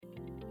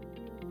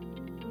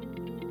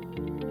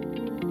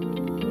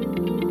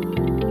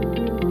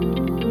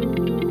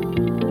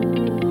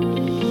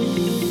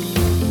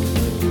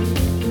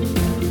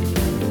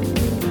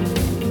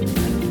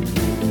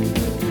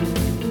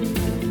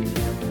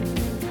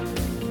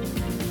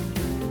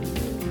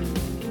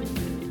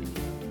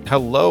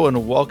Hello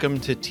and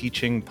welcome to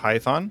Teaching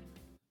Python.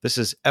 This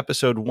is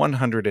episode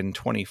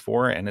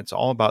 124, and it's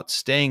all about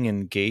staying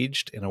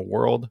engaged in a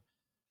world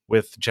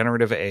with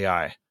generative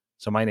AI.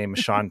 So my name is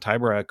Sean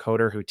Tybra, a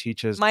coder who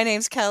teaches. My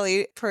name's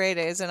Kelly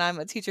Paredes, and I'm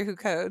a teacher who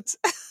codes.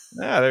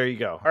 There you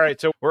go. All right,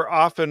 so we're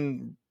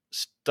often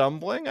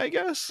stumbling, I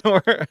guess,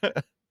 or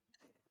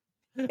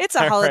It's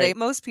a All holiday. right.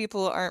 Most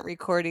people aren't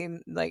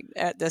recording like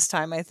at this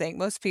time, I think.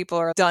 Most people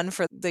are done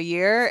for the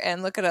year,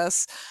 and look at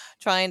us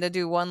trying to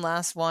do one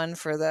last one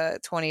for the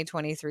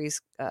 2023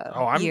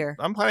 year.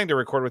 I'm planning to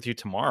record with you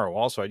tomorrow.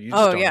 Also, you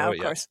just Oh, don't yeah, know of it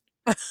yet.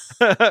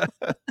 course.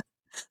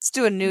 Let's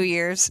do a New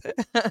Year's.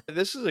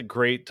 This is a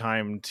great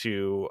time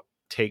to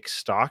take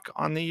stock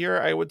on the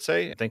year, I would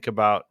say. Think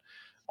about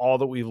all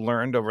that we've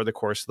learned over the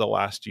course of the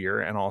last year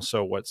and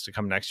also what's to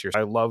come next year.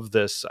 I love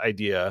this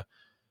idea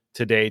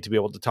today to be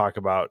able to talk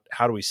about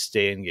how do we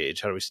stay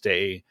engaged? How do we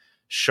stay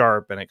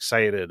sharp and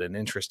excited and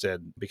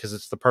interested? Because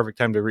it's the perfect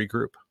time to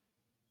regroup.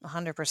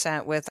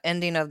 100%. With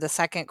ending of the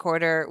second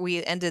quarter,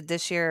 we ended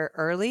this year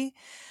early.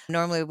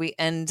 Normally we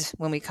end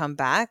when we come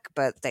back,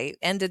 but they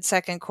ended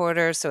second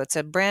quarter. So it's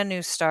a brand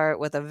new start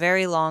with a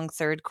very long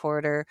third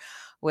quarter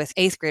with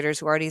eighth graders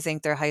who already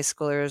think they're high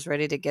schoolers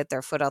ready to get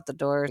their foot out the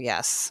door.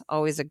 Yes,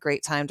 always a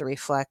great time to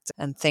reflect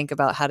and think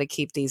about how to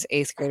keep these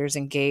eighth graders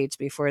engaged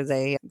before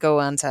they go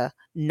on to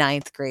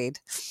ninth grade.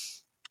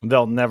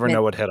 They'll never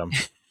know what hit them.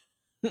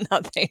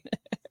 Nothing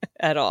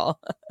at all.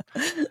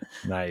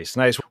 Nice.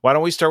 Why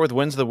don't we start with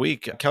wins of the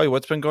week? Kelly,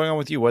 what's been going on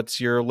with you? What's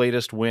your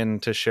latest win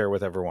to share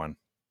with everyone?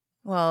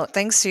 Well,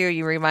 thanks to you,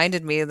 you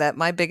reminded me that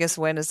my biggest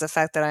win is the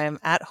fact that I am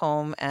at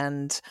home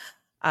and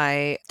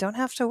I don't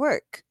have to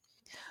work.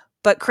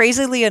 But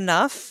crazily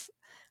enough,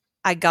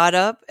 I got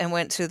up and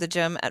went to the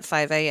gym at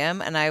 5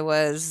 a.m. and I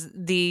was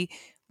the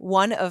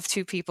one of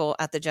two people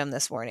at the gym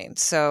this morning.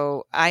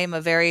 So I am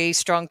a very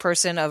strong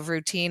person of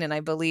routine, and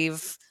I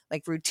believe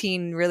like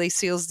routine really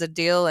seals the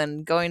deal.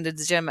 And going to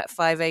the gym at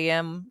 5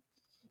 a.m.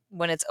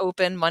 when it's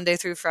open Monday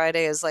through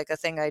Friday is like a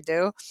thing I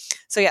do.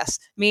 So yes,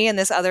 me and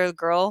this other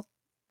girl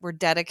were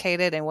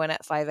dedicated and went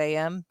at 5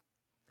 a.m.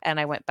 and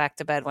I went back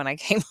to bed when I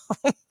came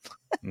home.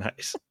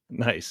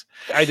 Nice.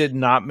 I did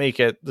not make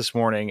it this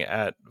morning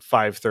at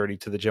 5:30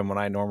 to the gym when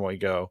I normally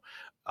go.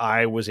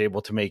 I was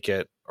able to make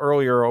it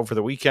earlier over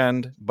the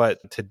weekend, but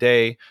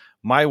today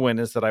my win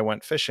is that I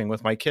went fishing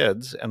with my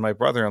kids and my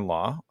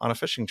brother-in-law on a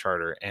fishing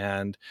charter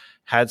and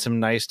had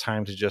some nice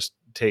time to just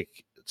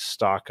take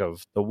stock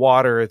of the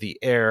water, the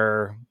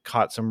air,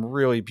 caught some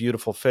really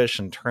beautiful fish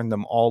and turned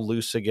them all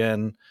loose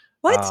again.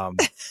 What?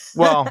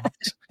 Well,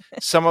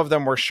 some of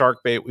them were shark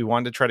bait. We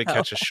wanted to try to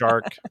catch a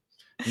shark.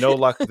 No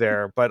luck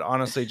there, but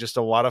honestly, just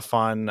a lot of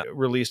fun.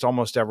 Released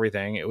almost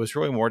everything. It was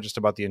really more just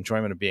about the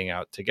enjoyment of being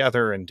out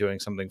together and doing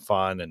something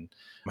fun and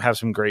have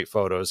some great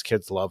photos.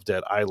 Kids loved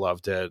it. I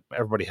loved it.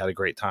 Everybody had a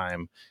great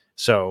time.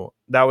 So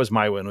that was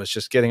my win, was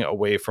just getting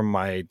away from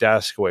my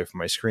desk, away from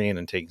my screen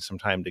and taking some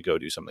time to go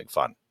do something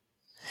fun.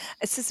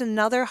 It's just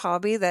another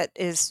hobby that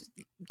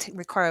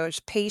requires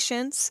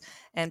patience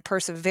and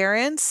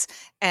perseverance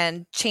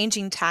and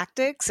changing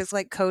tactics. It's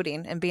like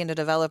coding and being a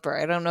developer.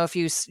 I don't know if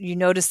you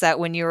noticed that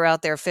when you were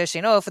out there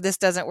fishing. Oh, if this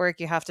doesn't work,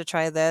 you have to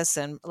try this,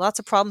 and lots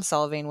of problem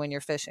solving when you're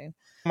fishing.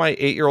 My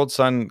 8-year-old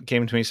son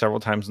came to me several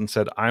times and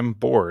said, "I'm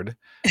bored."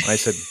 And I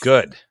said,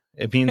 "Good.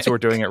 It means we're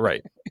doing it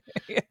right."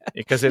 Yeah.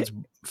 Because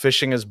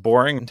fishing is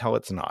boring until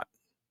it's not.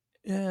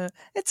 Yeah,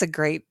 it's a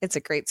great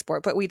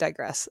sport, but we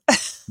digress.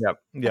 Yep.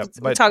 We'll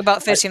But talk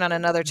about fishing on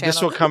another channel.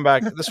 this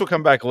will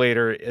come back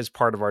later as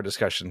part of our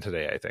discussion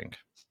today, I think.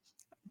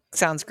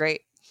 Sounds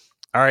great.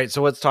 All right,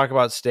 so let's talk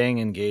about staying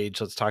engaged.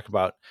 Let's talk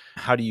about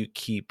how do you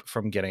keep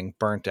from getting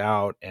burnt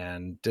out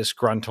and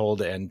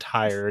disgruntled and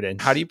tired,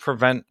 and how do you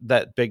prevent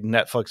that big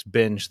Netflix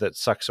binge that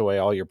sucks away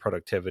all your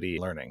productivity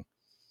learning?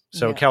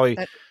 So, Yeah. Kelly,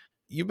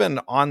 you've been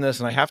on this,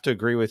 and I have to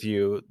agree with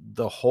you.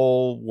 The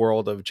whole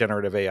world of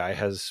generative AI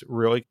has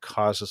really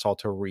caused us all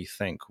to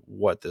rethink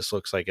what this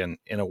looks like in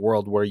a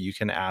world where you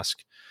can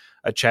ask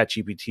a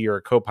ChatGPT or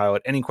a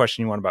Copilot any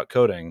question you want about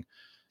coding.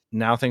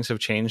 Now things have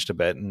changed a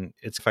bit, and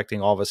it's affecting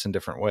all of us in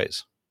different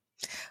ways.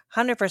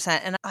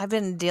 100%. And I've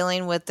been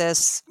dealing with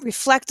this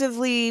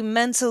reflectively,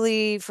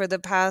 mentally for the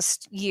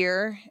past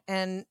year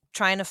and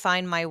trying to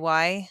find my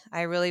why.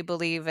 I really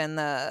believe in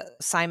the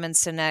Simon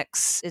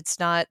Sinek's, it's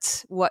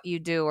not what you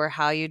do or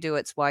how you do,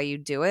 it's why you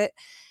do it.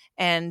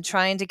 And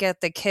trying to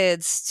get the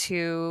kids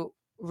to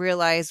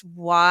realize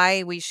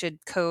why we should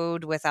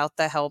code without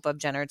the help of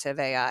generative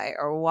AI,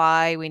 or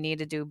why we need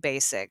to do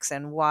basics,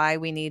 and why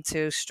we need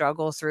to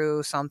struggle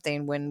through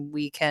something when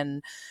we can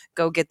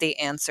go get the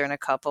answer in a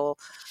couple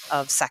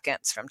of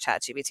seconds from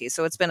ChatGPT.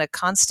 So it's been a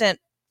constant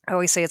I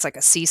always say it's like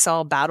a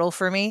seesaw battle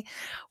for me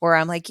where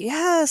I'm like,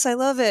 yes, I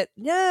love it.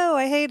 No,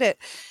 I hate it.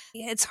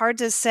 It's hard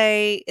to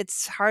say,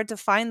 it's hard to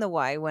find the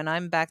why when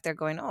I'm back there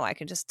going, oh, I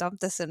can just dump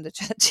this into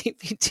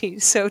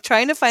ChatGPT. So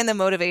trying to find the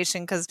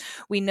motivation because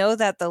we know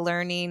that the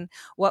learning,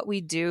 what we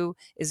do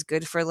is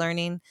good for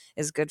learning,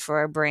 is good for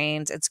our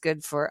brains. It's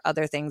good for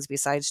other things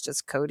besides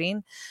just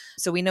coding.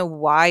 So we know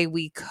why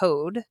we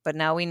code, but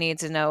now we need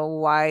to know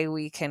why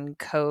we can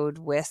code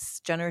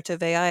with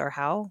generative AI or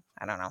how.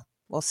 I don't know.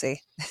 We'll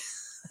see.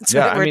 That's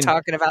Yeah, what I we're mean,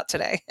 talking about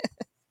today.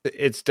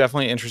 it's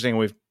definitely interesting.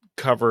 We've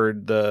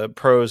covered the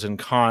pros and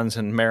cons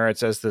and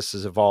merits as this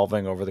is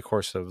evolving over the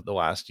course of the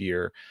last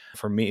year.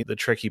 For me, the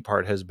tricky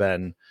part has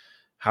been,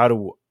 how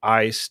do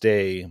I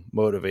stay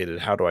motivated?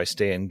 How do I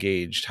stay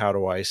engaged? How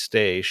do I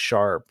stay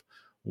sharp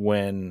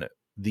when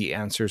the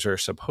answers are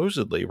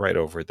supposedly right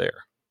over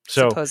there?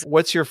 So, Suppose.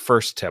 what's your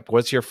first tip?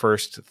 What's your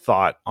first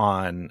thought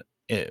on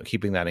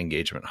keeping that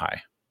engagement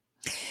high?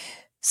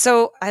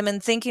 So I've been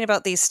thinking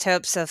about these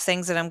tips of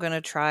things that I'm going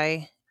to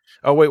try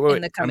Oh, wait, wait, in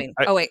wait. the coming.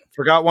 I Oh, wait.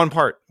 forgot one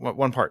part.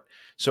 One part.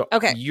 So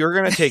Okay. you're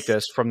going to take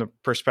this from the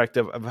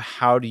perspective of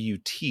how do you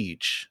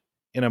teach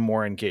in a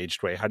more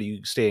engaged way? How do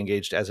you stay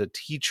engaged as a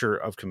teacher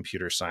of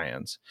computer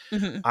science?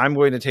 Mhm. I'm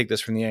going to take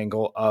this from the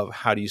angle of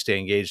how do you stay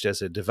engaged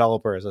as a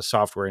developer, as a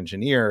software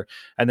engineer,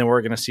 and then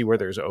we're going to see where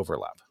there's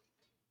overlap.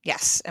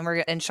 Yes,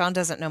 and Sean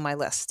doesn't know my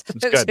list.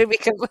 It's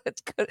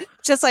good.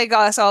 Just like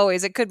us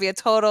always, it could be a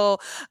total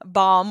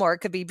bomb or it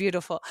could be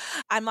beautiful.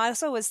 I'm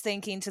also was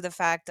thinking to the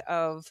fact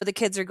of the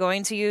kids are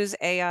going to use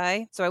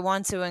AI, so I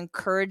want to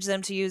encourage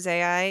them to use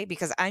AI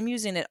because I'm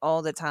using it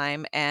all the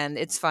time. And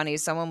it's funny,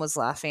 someone was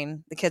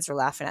laughing. The kids were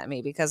laughing at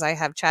me because I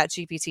have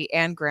ChatGPT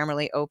and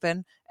Grammarly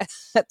open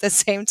at the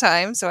same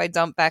time, so I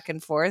dump back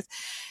and forth.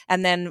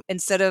 And then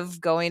instead of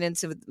going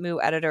into Moo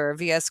Editor or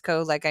VS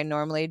Code like I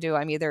normally do,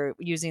 I'm either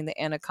using the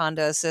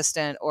Anaconda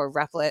Assistant or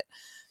Replit.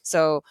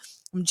 So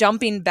I'm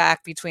jumping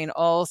back between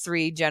all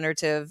three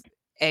generative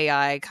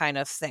AI kind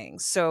of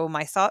things. So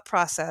my thought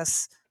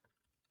process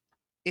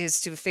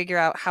is to figure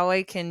out how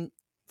I can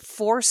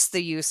force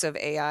the use of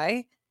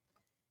AI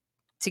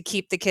to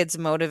keep the kids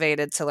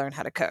motivated to learn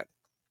how to code.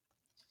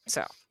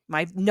 So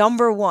my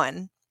number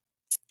one,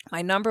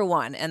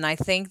 and I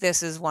think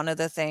this is one of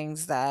the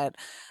things that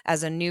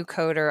as a new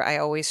coder I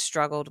always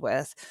struggled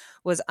with,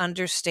 was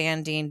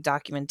understanding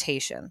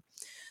documentation.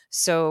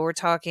 So we're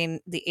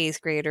talking the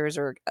eighth graders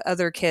or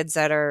other kids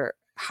that are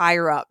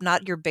higher up,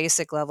 not your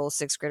basic level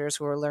sixth graders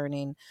who are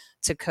learning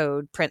to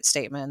code print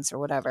statements or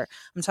whatever.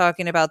 I'm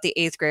talking about the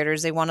eighth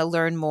graders. They want to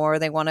learn more.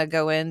 They want to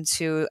go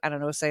into, I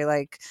don't know, say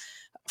like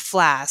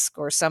Flask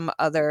or some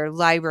other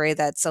library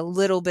that's a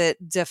little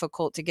bit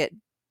difficult to get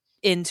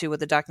into with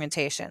the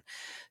documentation.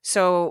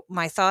 So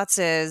my thoughts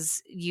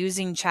is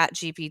using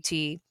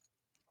ChatGPT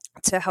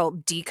to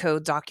help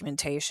decode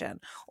documentation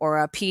or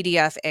a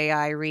PDF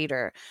AI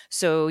reader.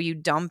 So you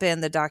dump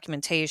in the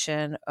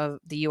documentation of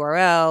the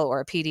URL or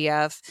a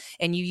PDF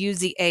and you use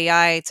the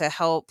AI to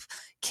help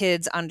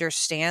kids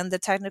understand the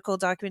technical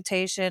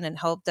documentation and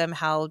help them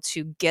how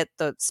to get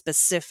the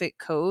specific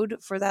code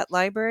for that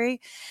library.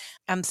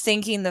 I'm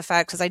thinking the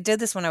fact because I did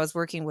this when I was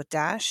working with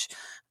Dash,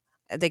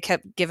 they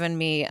kept giving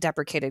me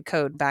deprecated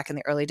code back in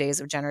the early days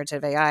of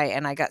generative AI.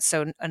 And I got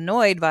so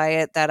annoyed by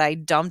it that I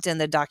dumped in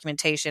the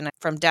documentation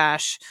from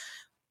Dash,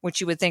 which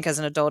you would think as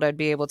an adult I'd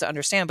be able to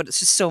understand, but it's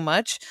just so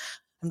much.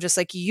 I'm just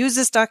like, use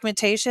this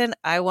documentation.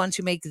 I want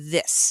to make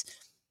this.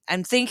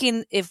 I'm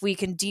thinking if we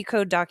can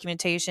decode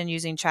documentation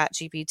using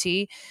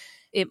ChatGPT,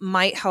 it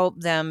might help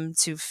them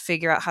to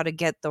figure out how to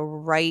get the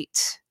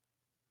right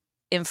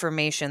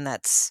information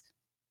that's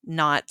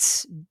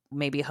not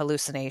maybe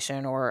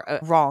hallucination or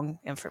wrong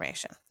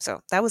information.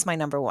 So that was my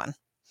number one.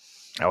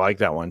 I like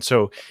that one.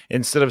 So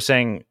instead of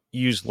saying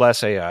use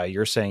less AI,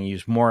 you're saying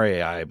use more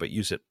AI, but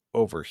use it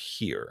over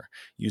here,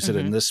 use it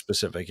in Mm-hmm. this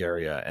specific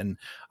area. And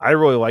I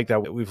really like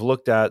that. We've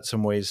looked at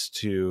some ways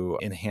to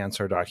enhance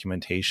our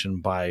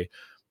documentation by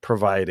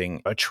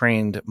providing a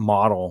trained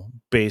model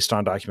based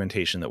on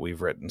documentation that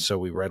we've written. So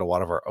we write a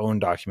lot of our own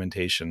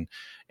documentation,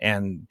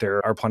 and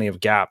there are plenty of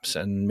gaps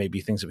and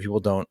maybe things that people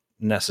don't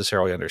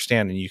necessarily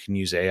understand. And you can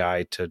use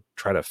AI to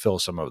try to fill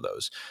some of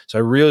those. So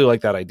I really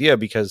like that idea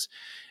because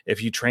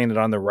if you train it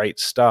on the right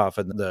stuff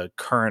and the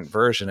current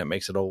version, it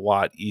makes it a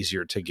lot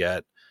easier to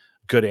get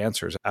good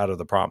answers out of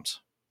the prompts.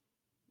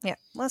 Yeah,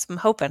 well, I'm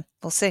hoping.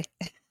 We'll see.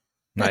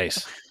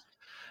 Nice.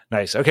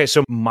 Nice. Okay.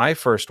 So my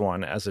first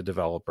one as a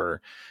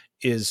developer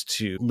is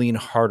to lean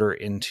harder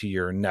into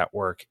your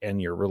network and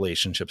your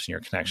relationships and your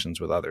connections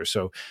with others.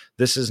 So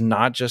this is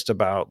not just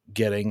about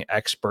getting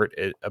expert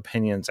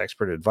opinions,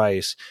 expert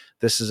advice.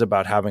 This is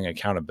about having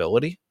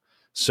accountability.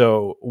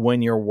 So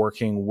when you're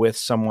working with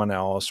someone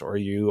else or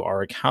you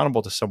are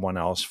accountable to someone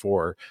else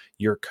for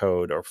your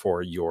code or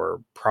for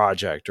your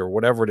project or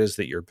whatever it is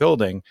that you're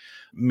building,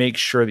 make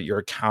sure that you're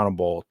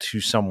accountable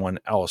to someone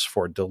else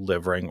for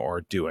delivering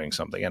or doing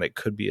something. And it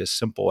could be as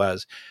simple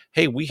as,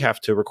 hey, we have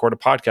to record a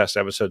podcast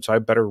episode, so I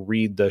better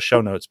read the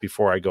show notes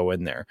before I go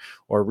in there,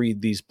 or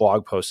read these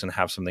blog posts and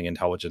have something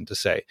intelligent to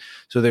say.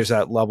 So there's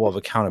that level of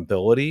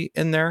accountability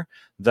in there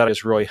that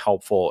is really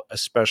helpful,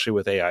 especially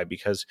with AI,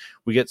 because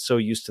we get so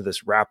used to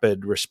this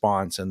rapid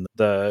response and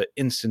the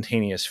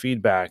instantaneous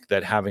feedback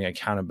that having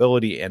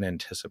accountability and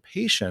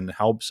anticipation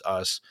helps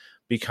us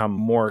become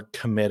more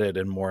committed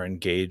and more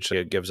engaged.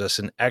 It gives us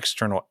an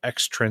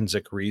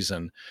extrinsic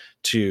reason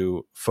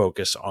to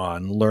focus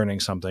on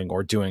learning something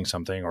or doing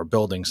something or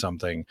building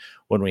something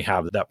when we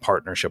have that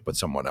partnership with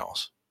someone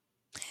else.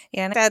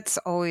 Yeah, and that's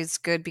always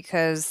good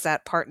because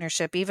that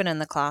partnership, even in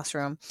the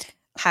classroom,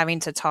 having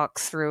to talk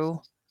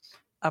through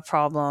a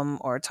problem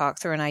or talk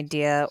through an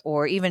idea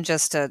or even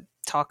just to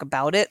talk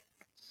about it,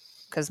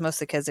 because most of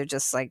the kids are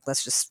just like,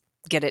 let's just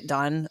get it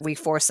done. We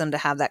force them to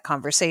have that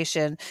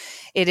conversation.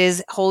 It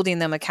is holding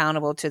them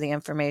accountable to the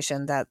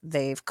information that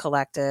they've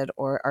collected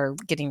or are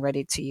getting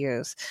ready to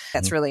use.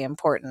 That's really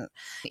important.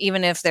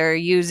 Even if they're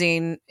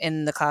using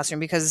in the classroom,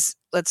 because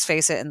let's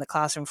face it, in the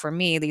classroom for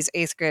me, these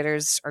 8th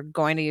graders are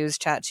going to use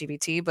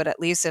ChatGPT, but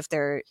at least if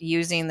they're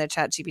using the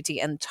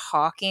ChatGPT and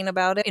talking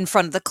about it in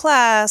front of the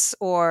class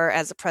or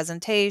as a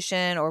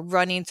presentation or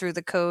running through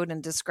the code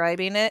and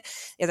describing it,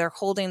 they're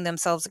holding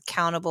themselves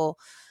accountable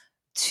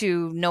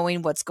to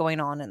knowing what's going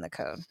on in the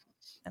code.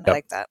 And I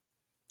like that.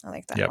 I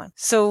like that one.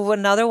 So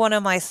another one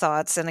of my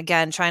thoughts, and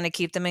again, trying to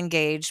keep them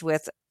engaged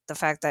with the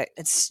fact that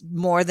it's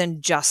more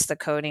than just the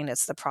coding,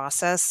 it's the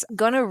process. I'm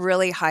going to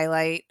really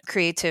highlight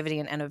creativity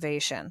and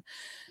innovation.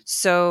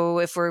 So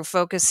if we're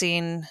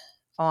focusing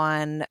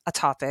on a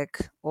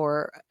topic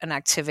or an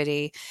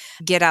activity,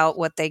 get out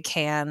what they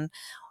can.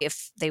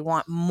 If they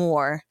want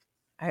more,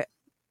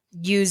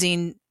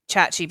 using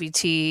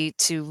ChatGPT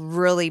to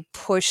really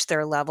push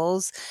their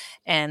levels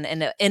and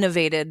in an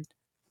innovative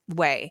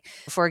way.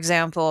 For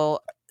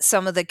example,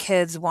 some of the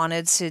kids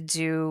wanted to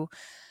do,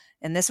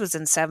 and this was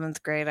in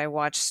 7th grade, I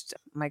watched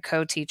my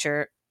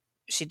co-teacher,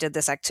 she did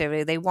this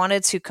activity. They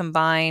wanted to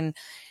combine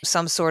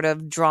some sort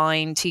of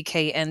drawing,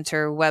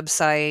 Tkinter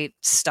website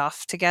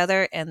stuff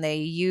together, and they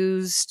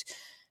used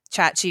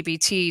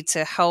ChatGPT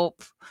to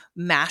help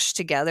mash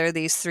together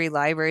these 3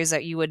 libraries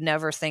that you would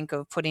never think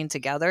of putting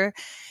together.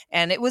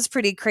 And it was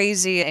pretty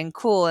crazy and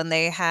cool. And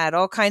they had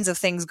all kinds of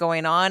things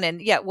going on. And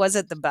yeah, it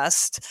wasn't the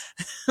best,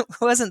 it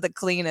wasn't the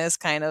cleanest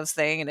kind of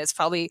thing. And it's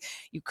probably,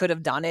 you could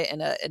have done it in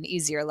an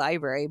easier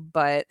library,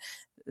 but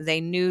they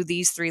knew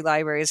these 3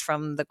 libraries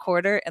from the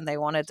quarter and they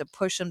wanted to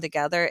push them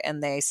together.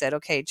 And they said,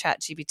 okay,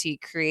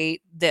 ChatGPT,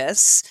 create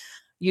this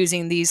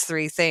using these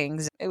 3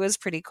 things. It was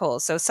pretty cool.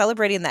 So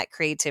celebrating that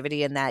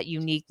creativity and that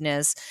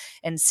uniqueness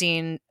and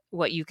seeing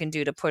what you can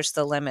do to push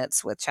the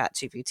limits with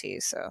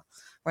ChatGPT. So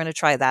we're going to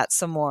try that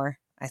some more,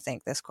 I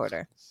think, this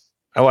quarter.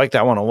 I like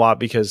that one a lot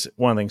because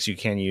one of the things you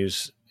can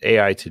use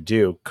AI to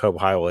do,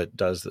 Copilot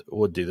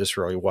would do this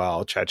really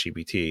well,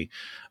 ChatGPT,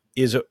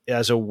 is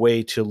as a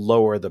way to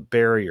lower the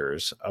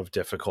barriers of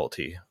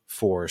difficulty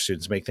for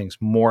students, make things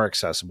more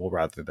accessible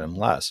rather than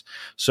less.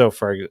 So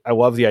I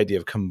love the idea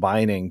of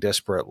combining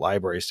disparate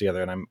libraries together.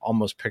 And I'm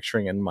almost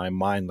picturing in my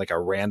mind like a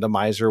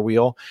randomizer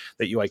wheel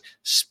that you like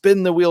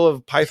spin the wheel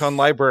of Python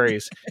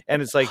libraries.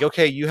 And it's like,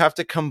 okay, you have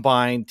to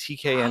combine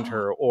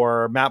Tkinter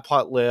or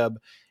Matplotlib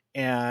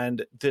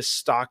and this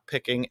stock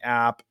picking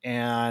app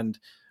and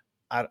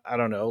I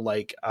don't know,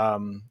 like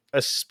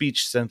a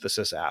speech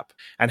synthesis app,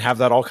 and have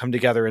that all come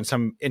together in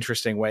some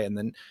interesting way, and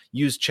then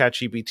use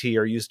ChatGPT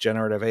or use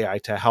generative AI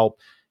to help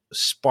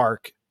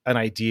spark an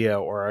idea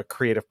or a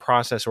creative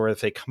process, or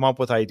if they come up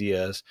with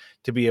ideas,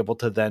 to be able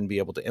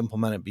to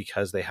implement it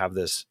because they have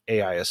this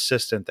AI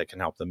assistant that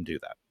can help them do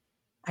that.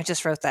 I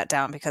just wrote that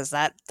down because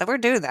that we're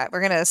doing that.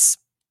 We're going to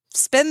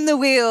spin the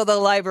wheel, the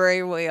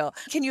library wheel.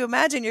 Can you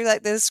imagine you're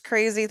like this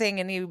crazy thing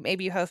and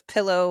maybe you have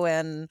pillow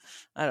and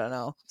I don't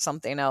know,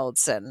 something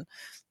else and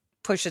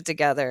push it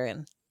together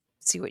and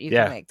see what you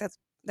can make.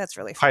 That's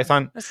really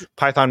fun.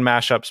 Python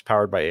mashups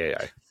powered by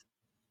AI.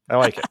 I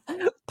like it.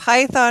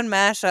 Python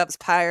mashups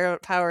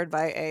powered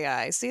by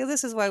AI. See,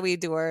 this is why we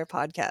do our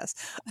podcast.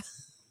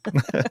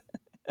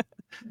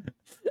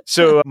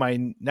 So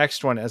my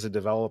next one as a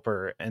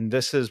developer, and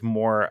this is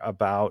more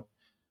about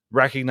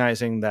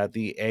recognizing that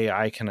the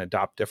AI can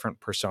adopt different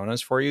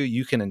personas for you.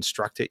 You can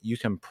instruct it, you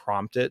can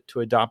prompt it to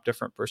adopt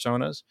different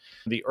personas.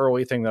 The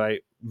early thing that I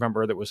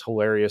remember that was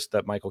hilarious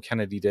that Michael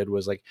Kennedy did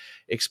was like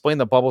explain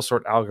the bubble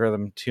sort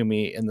algorithm to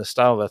me in the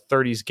style of a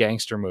 30s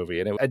gangster movie.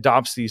 And it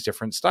adopts these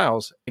different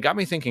styles. It got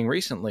me thinking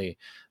recently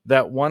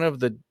that one of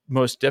the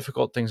most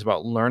difficult things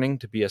about learning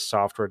to be a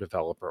software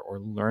developer or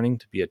learning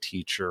to be a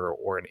teacher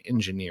or an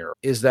engineer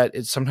is that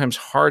it's sometimes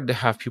hard to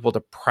have people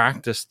to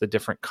practice the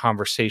different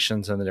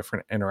conversations and the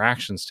different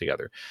interactions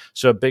together.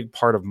 So a big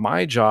part of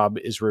my job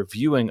is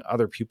reviewing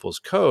other people's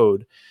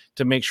code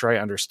to make sure I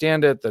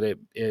understand it, that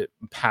it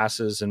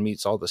passes and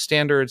meets all the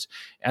standards,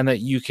 and that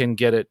you can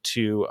get it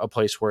to a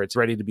place where it's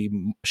ready to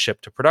be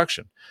shipped to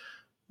production.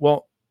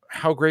 Well,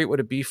 how great would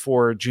it be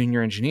for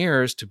junior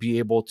engineers to be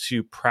able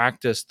to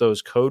practice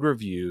those code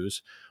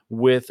reviews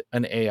with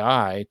an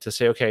AI to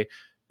say, okay,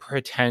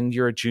 pretend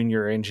you're a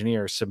junior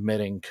engineer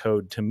submitting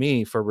code to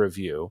me for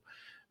review.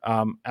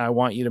 And I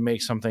want you to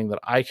make something that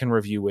I can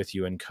review with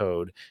you in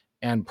code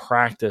and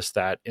practice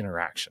that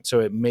interaction. So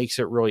it makes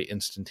it really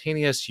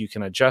instantaneous. You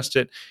can adjust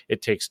it.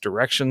 It takes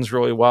directions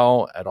really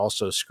well. It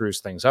also screws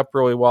things up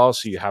really well.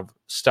 So you have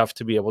stuff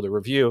to be able to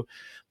review,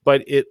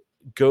 but it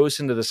goes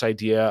into this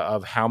idea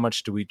of how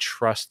much do we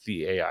trust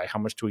the AI? How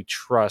much do we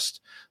trust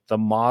the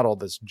model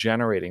that's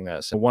generating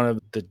this? And one of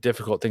the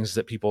difficult things is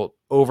that people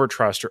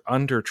overtrust or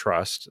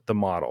undertrust the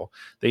model.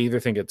 They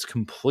either think it's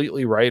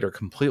completely right or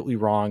completely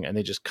wrong, and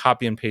they just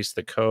copy and paste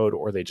the code,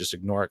 or they just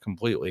ignore it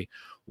completely.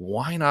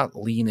 Why not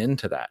lean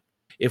into that?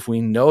 If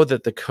we know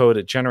that the code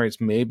it generates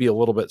may be a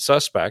little bit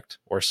suspect,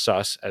 or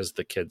sus, as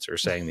the kids are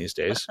saying these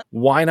days,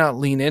 why not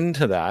lean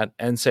into that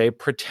and say,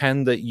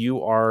 pretend that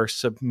you are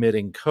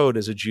submitting code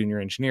as a junior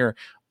engineer.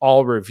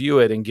 I'll review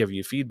it and give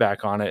you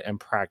feedback on it and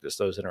practice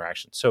those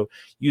interactions. So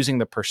using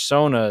the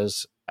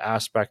personas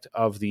aspect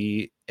of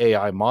the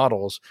AI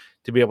models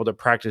to be able to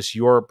practice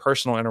your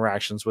personal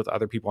interactions with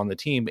other people on the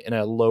team in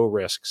a low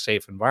risk,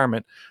 safe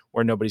environment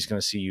where nobody's going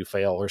to see you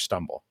fail or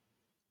stumble.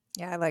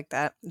 Yeah, I like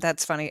that.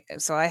 That's funny.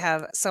 So I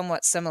have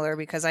somewhat similar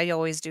because I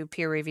always do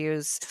peer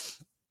reviews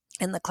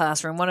in the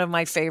classroom. One of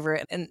my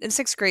favorite in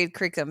sixth grade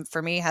curriculum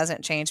for me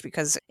hasn't changed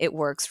because it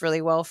works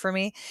really well for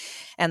me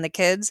and the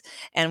kids.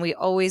 And we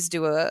always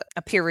do a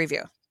peer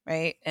review,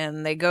 right?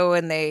 And they go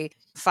and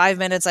 5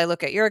 minutes, I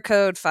look at your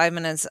code, 5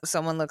 minutes,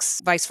 someone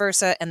looks vice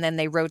versa, and then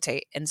they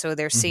rotate. And so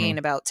they're seeing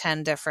about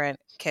 10 different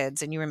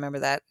kids. And you remember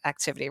that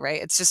activity,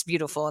 right? It's just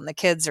beautiful. And the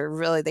kids are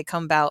really, they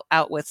come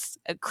out with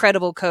a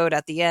credible code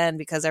at the end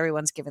because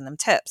everyone's giving them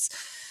tips.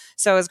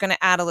 So I was going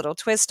to add a little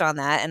twist on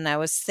that. And I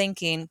was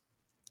thinking,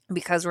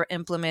 because we're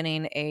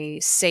implementing a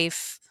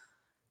safe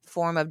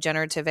form of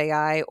generative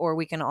AI, or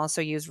we can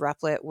also use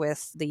Replit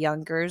with the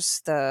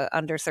youngers, the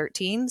under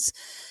 13s,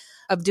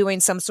 of doing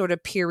some sort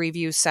of peer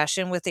review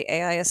session with the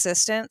AI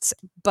assistants,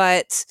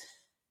 but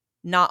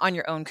not on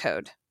your own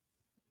code.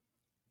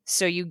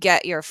 So you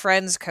get your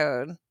friend's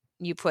code,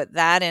 you put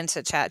that into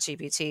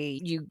ChatGPT,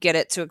 you get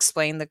it to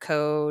explain the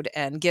code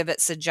and give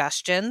it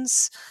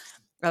suggestions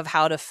of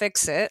how to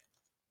fix it.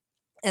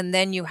 And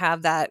then you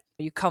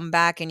come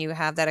back and you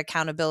have that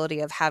accountability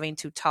of having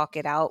to talk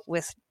it out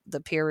with the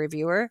peer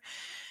reviewer.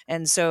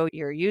 And so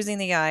you're using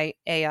the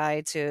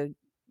AI to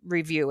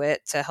review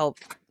it, to help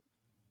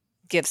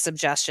give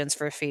suggestions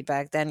for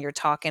feedback. Then you're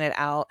talking it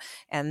out,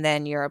 and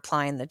then you're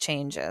applying the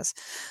changes.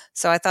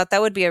 So I thought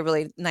that would be a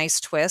really nice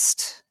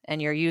twist.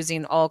 And you're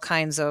using all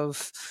kinds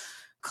of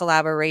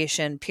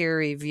collaboration, peer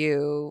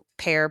review,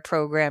 pair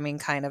programming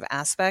kind of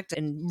aspect,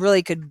 and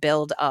really could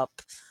build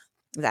up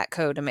that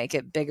code to make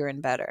it bigger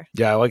and better.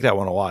 Yeah, I like that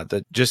one a lot.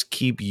 That just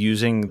keep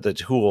using the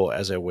tool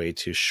as a way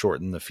to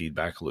shorten the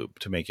feedback loop,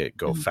 to make it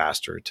go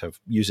faster, to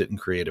use it in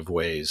creative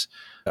ways.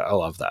 I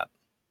love that.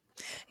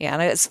 Yeah,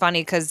 and it's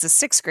funny because the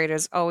sixth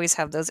graders always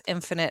have those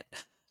infinite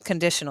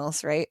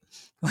conditionals, right?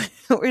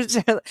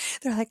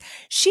 They're like,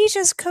 she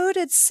just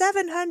coded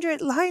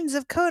 700 lines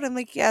of code. I'm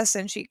like, yes,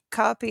 and she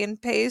copy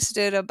and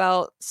pasted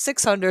about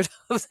 600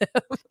 of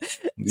them.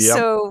 Yep.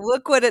 So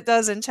look what it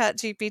does in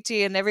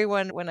ChatGPT, and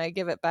everyone, when I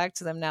give it back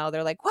to them now,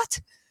 they're like,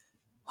 what?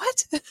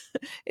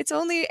 It's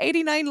only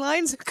 89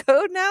 lines of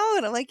code now?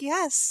 And I'm like,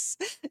 yes.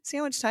 See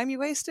how much time you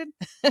wasted?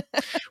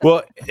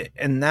 Well,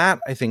 and that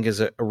I think is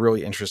a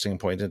really interesting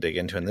point to dig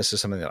into. And this is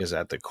something that is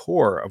at the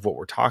core of what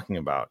we're talking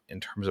about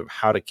in terms of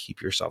how to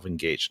keep yourself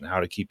engaged and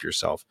how to keep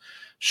yourself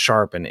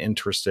sharp and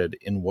interested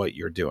in what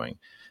you're doing.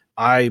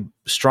 I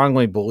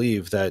strongly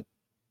believe that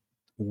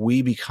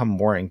we become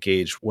more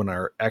engaged when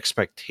our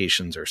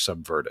expectations are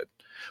subverted.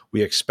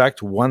 We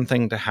expect one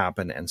thing to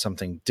happen and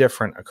something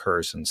different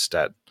occurs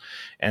instead.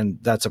 And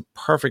that's a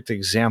perfect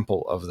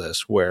example of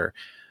this, where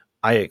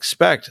I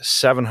expect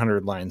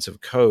 700 lines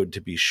of code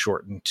to be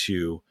shortened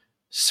to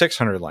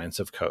 600 lines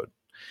of code.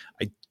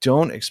 I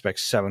don't expect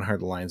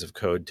 700 lines of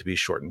code to be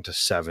shortened to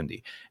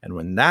 70. And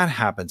when that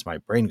happens, my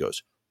brain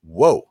goes,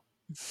 whoa,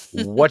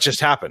 what just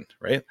happened,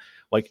 right?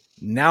 Like,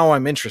 now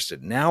I'm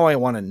interested. Now I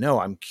want to know.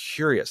 I'm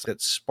curious. That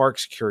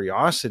sparks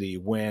curiosity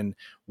when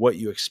what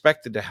you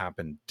expected to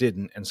happen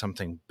didn't, and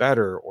something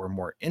better or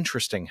more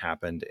interesting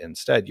happened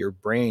instead. Your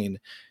brain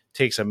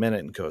takes a minute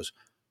and goes,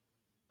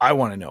 I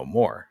want to know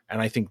more.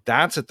 And I think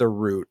that's at the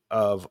root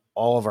of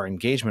all of our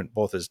engagement,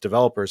 both as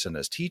developers and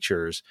as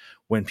teachers,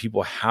 when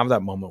people have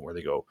that moment where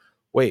they go,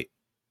 wait,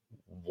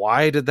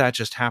 why did that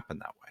just happen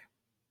that way?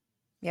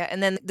 Yeah,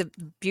 and then the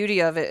beauty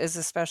of it is,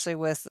 especially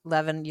with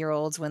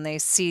 11-year-olds, when they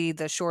see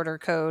the shorter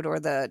code or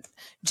the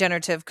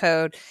generative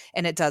code,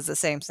 and it does the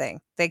same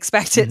thing. They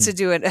expect it to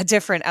do a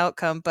different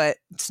outcome, but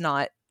it's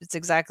not. It's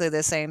exactly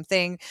the same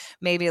thing,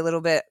 maybe a little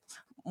bit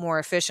more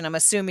efficient. I'm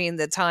assuming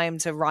the time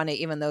to run it,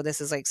 even though this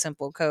is like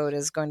simple code,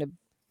 is going to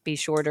be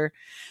shorter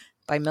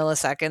by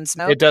milliseconds.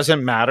 No, It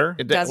doesn't matter.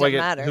 doesn't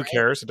matter. Who Right?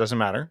 cares? It doesn't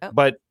matter. Oh.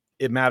 But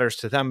it matters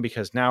to them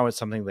because now it's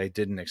something they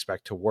didn't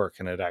expect to work,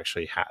 and it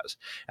actually has.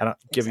 And I'll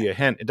give you a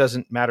hint. It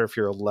doesn't matter if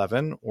you're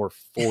 11 or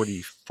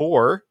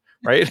 44,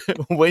 right?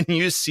 When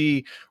you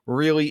see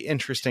really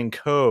interesting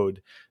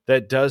code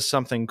that does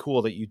something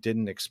cool that you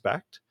didn't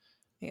expect,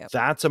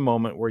 that's a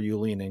moment where you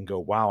lean in and go,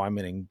 wow, I'm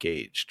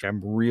engaged. I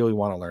really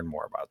want to learn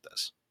more about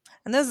this.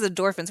 And those are the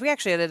endorphins. We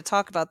actually had to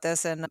talk about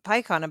this in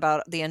PyCon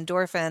about the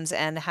endorphins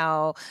and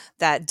how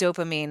that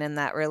dopamine and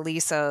that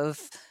release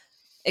of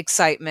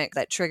excitement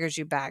that triggers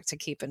you back to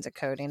keep into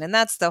coding. And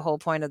that's the whole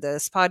point of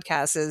this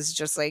podcast, is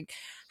just like,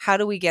 how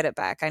do we get it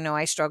back? I know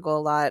I struggle a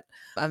lot.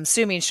 I'm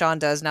assuming Sean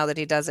does, now that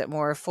he does it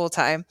more full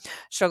time,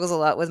 struggles a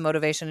lot with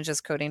motivation and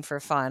just coding for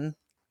fun.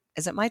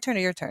 Is it my turn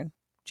or your turn?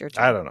 It's your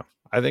turn. I don't know.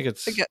 I think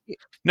it's Okay.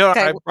 no.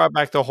 Okay. I brought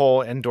back the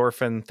whole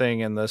endorphin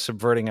thing and the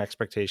subverting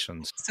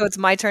expectations. So it's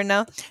my turn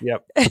now.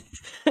 Yep.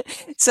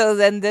 So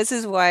then this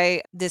is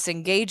why this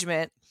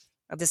engagement,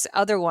 this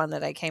other one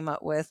that I came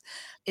up with,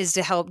 is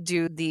to help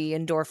do the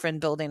endorphin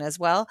building as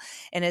well,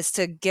 and it's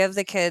to give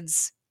the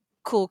kids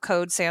cool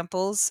code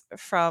samples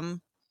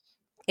from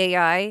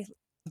AI,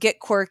 get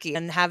quirky,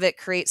 and have it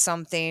create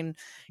something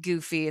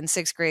goofy. In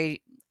 6th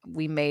grade,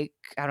 we make,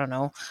 I don't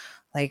know,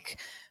 like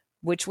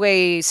which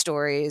way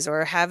stories,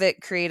 or have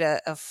it create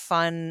a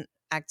fun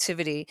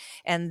activity,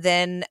 and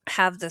then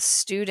have the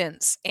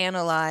students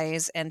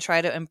analyze and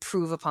try to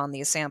improve upon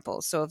these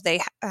samples. So if they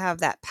have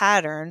that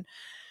pattern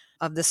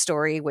of the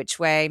story, which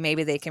way,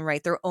 maybe they can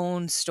write their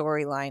own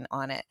storyline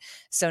on it.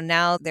 So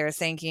now they're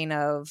thinking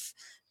of,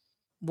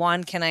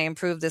 1, can I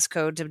improve this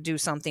code to do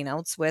something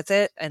else with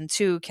it? And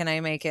 2, can I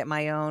make it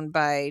my own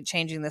by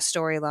changing the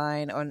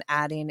storyline and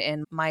adding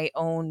in my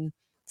own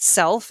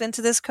self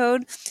into this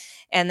code?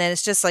 And then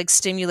it's just like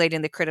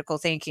stimulating the critical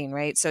thinking,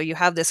 right? So you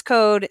have this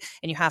code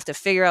and you have to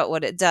figure out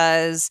what it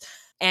does,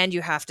 and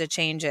you have to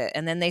change it.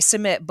 And then they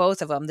submit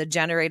both of them, the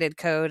generated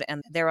code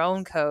and their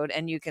own code.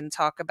 And you can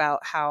talk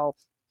about how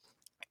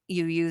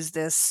you use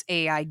this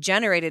AI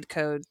generated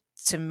code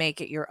to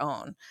make it your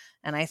own.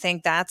 And I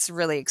think that's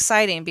really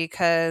exciting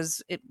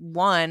because it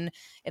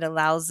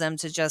allows them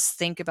to just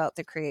think about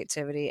the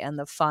creativity and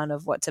the fun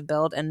of what to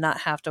build and not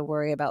have to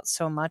worry about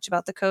so much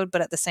about the code.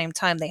 But at the same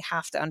time, they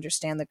have to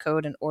understand the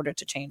code in order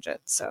to change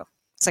it. So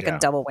it's like a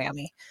double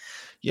whammy.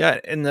 Yeah.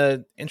 And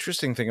the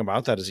interesting thing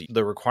about that is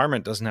the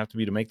requirement doesn't have to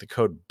be to make the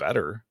code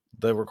better.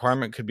 The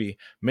requirement could be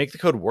make the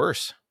code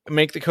worse.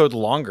 Make the code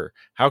longer.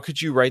 How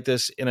could you write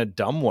this in a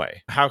dumb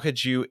way? How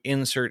could you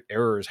insert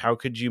errors? How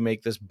could you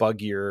make this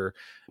buggier?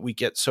 We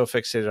get so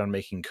fixated on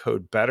making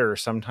code better.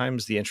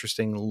 Sometimes the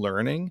interesting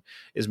learning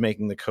is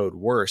making the code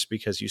worse,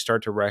 because you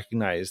start to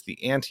recognize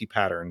the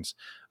anti-patterns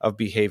of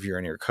behavior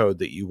in your code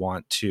that you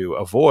want to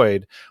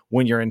avoid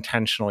when you're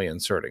intentionally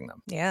inserting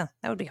them. Yeah,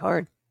 that would be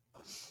hard.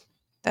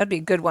 That'd be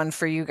a good one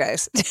for you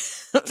guys.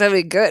 That'd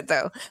be good,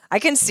 though. I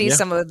can see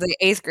some of the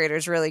 8th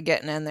graders really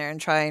getting in there and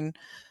trying.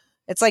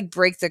 It's like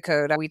break the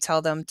code. We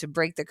tell them to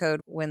break the code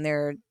when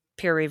they're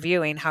peer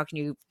reviewing. How can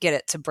you get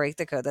it to break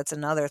the code? That's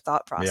another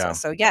thought process. Yeah.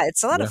 So yeah,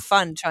 it's a lot of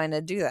fun trying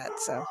to do that.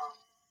 So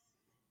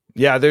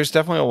yeah, there's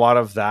definitely a lot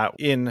of that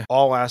in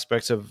all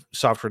aspects of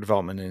software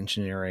development and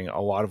engineering. A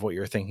lot of what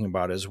you're thinking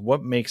about is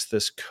what makes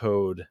this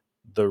code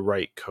the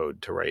right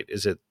code to write.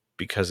 Is it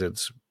because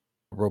it's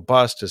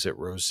robust? Is it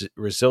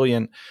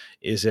resilient?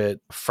 Is it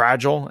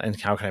fragile? And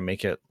how can I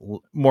make it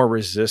more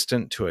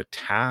resistant to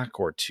attack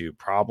or to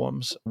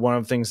problems? One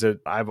of the things that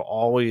I've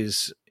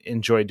always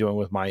enjoyed doing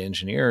with my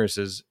engineers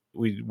is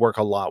we work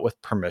a lot with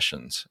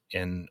permissions.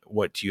 And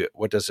what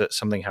does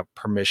something have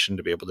permission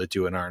to be able to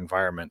do in our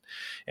environment?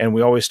 And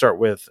we always start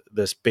with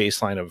this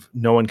baseline of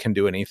no one can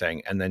do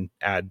anything, and then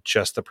add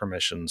just the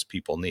permissions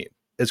people need.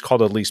 It's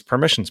called a least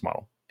permissions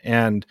model.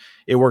 And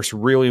it works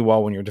really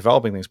well when you're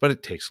developing things, but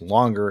it takes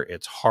longer.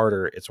 It's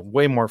harder. It's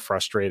way more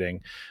frustrating.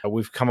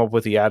 We've come up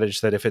with the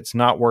adage that if it's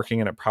not working,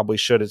 and it probably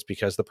should, it's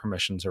because the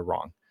permissions are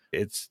wrong.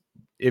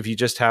 If you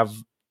just have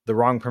the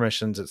wrong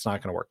permissions, it's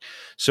not going to work.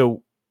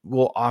 So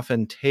we'll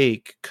often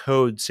take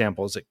code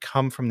samples that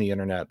come from the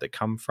internet, that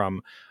come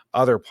from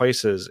other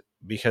places,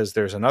 because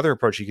there's another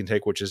approach you can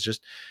take, which is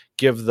just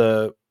give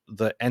the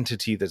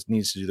entity that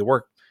needs to do the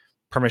work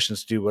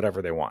permissions to do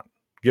whatever they want.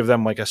 Give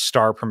them like a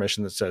star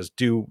permission that says,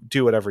 do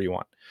whatever you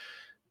want.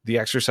 The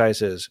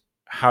exercise is,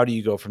 how do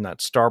you go from that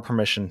star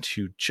permission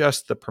to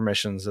just the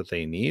permissions that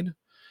they need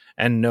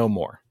and no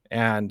more?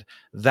 And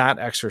that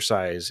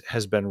exercise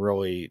has been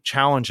really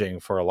challenging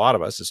for a lot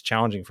of us. It's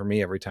challenging for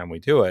me every time we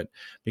do it,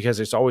 because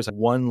there's always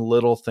one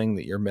little thing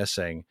that you're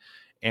missing,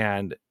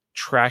 and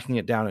tracking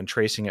it down and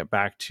tracing it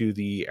back to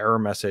the error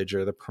message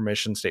or the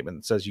permission statement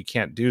that says you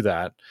can't do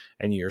that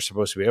and you're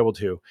supposed to be able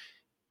to,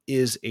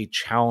 is a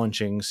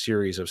challenging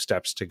series of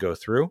steps to go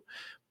through.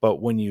 But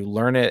when you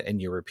learn it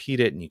and you repeat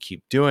it and you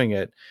keep doing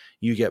it,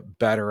 you get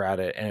better at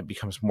it, and it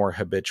becomes more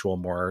habitual,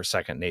 more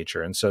second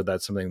nature. And so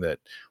that's something that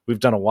we've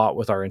done a lot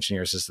with our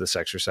engineers, is this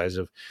exercise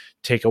of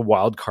take a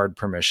wildcard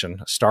permission,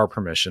 a star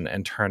permission,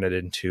 and turn it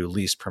into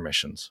least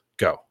permissions.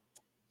 Go.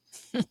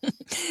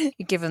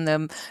 You're giving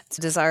them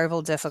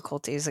desirable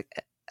difficulties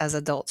as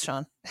adults,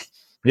 Sean.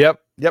 Yep.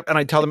 Yep. And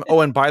I tell them, oh,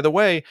 and by the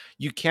way,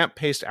 you can't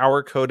paste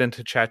our code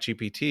into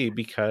ChatGPT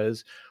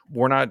because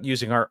we're not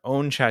using our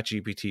own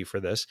ChatGPT for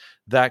this.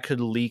 That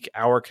could leak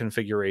our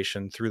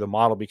configuration through the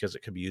model because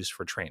it could be used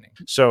for training.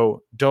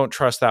 So don't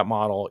trust that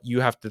model.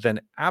 You have to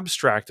then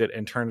abstract it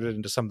and turn it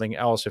into something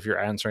else if you're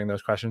answering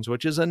those questions,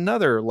 which is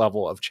another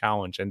level of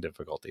challenge and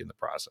difficulty in the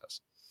process.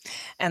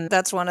 And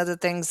that's one of the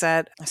things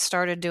that I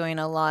started doing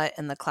a lot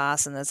in the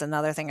class. And there's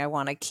another thing I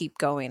want to keep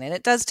going. And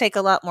it does take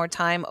a lot more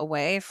time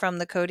away from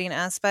the coding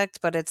aspect,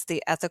 but it's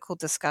the ethical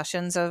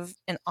discussions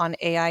on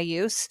AI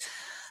use.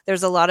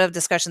 There's a lot of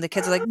discussion. The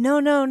kids are like, no,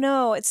 no,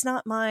 no, it's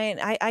not mine.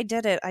 I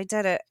did it. I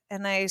did it.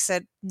 And I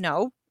said,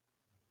 no,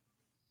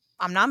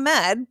 I'm not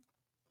mad,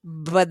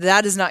 but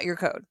that is not your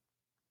code.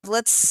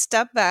 Let's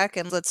step back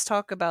and let's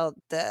talk about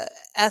the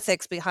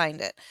ethics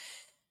behind it.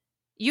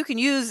 You can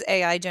use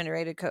AI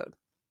generated code.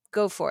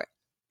 Go for it.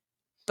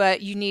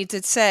 But you need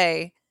to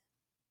say,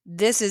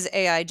 this is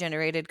AI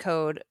generated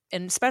code,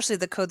 and especially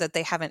the code that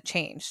they haven't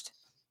changed.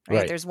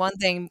 Right? There's one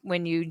thing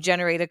when you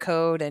generate a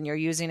code and you're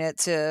using it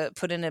to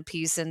put in a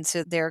piece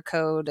into their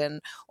code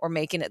or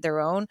making it their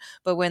own.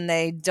 But when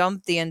they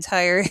dump the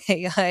entire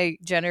AI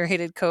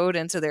generated code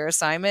into their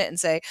assignment and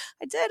say,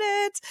 I did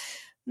it.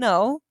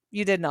 No,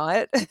 you did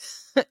not.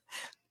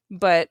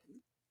 But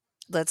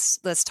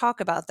let's talk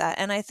about that.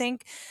 And I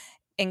think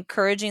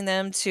encouraging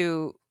them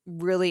to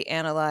really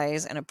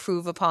analyze and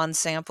improve upon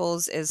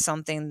samples is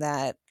something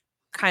that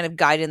kind of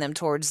guiding them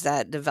towards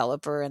that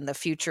developer and the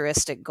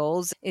futuristic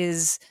goals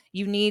is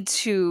you need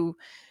to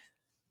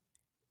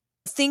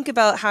think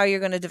about how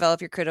you're going to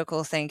develop your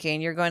critical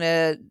thinking. You're going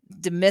to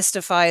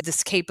demystify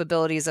the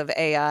capabilities of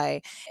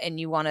AI, and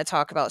you want to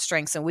talk about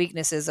strengths and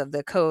weaknesses of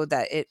the code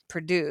that it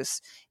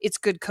produced. It's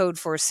good code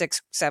for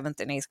 6th, 7th,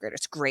 and 8th grade.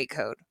 It's great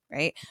code,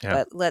 right? Yeah.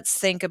 But let's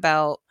think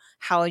about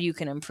how you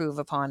can improve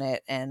upon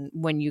it and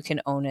when you can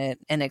own it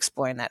and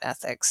exploring that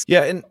ethics.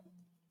 Yeah. And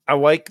I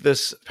like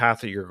this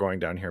path that you're going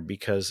down here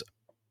because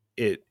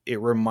it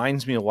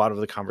reminds me a lot of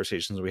the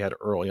conversations we had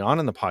early on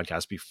in the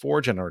podcast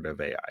before generative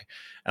AI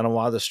and a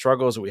lot of the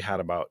struggles that we had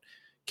about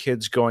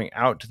kids going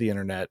out to the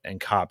internet and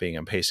copying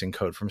and pasting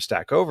code from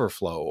Stack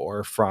Overflow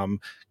or from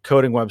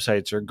coding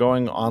websites or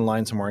going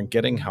online somewhere and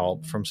getting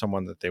help from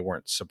someone that they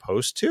weren't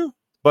supposed to,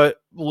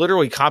 but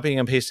literally copying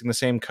and pasting the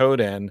same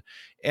code in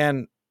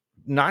and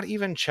not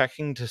even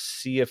checking to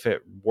see if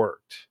it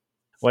worked.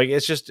 Like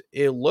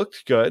it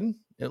looked good.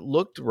 It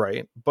looked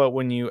right, but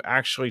when you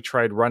actually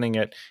tried running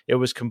it, it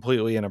was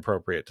completely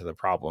inappropriate to the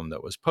problem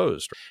that was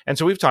posed. And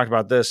so we've talked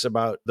about this,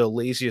 about the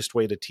laziest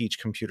way to teach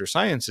computer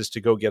science is to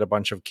go get a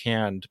bunch of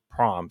canned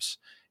prompts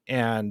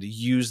and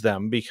use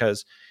them,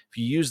 because if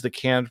you use the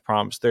canned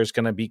prompts, there's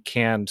going to be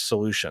canned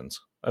solutions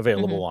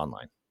available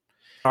online.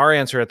 Our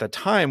answer at the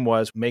time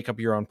was make up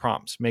your own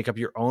prompts, make up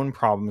your own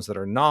problems that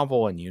are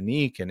novel and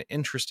unique and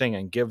interesting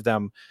and give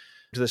them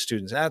to the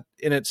students. That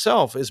in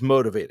itself is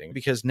motivating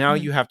because now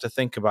you have to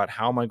think about,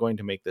 how am I going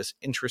to make this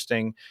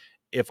interesting?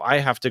 If I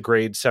have to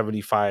grade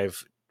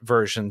 75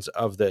 versions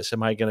of this,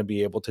 am I going to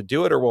be able to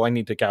do it, or will I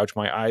need to gouge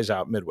my eyes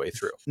out midway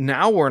through?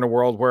 Now we're in a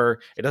world where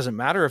it doesn't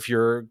matter if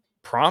your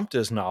prompt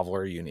is novel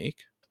or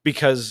unique,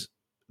 because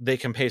they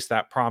can paste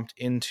that prompt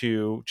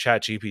into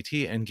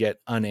ChatGPT and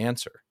get an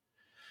answer.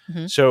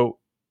 So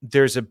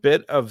there's a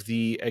bit of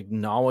the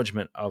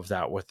acknowledgement of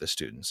that with the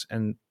students,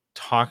 and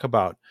talk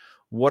about,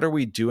 what are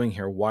we doing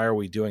here? Why are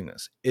we doing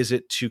this? Is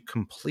it to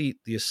complete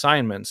the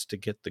assignments to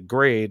get the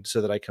grade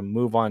so that I can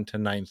move on to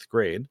 9th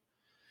grade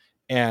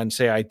and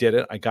say, I did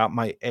it, I got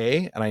my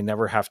A, and I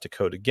never have to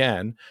code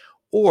again?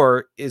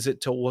 Or is it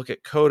to look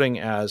at coding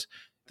as,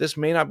 this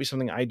may not be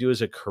something I do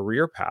as a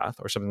career path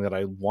or something that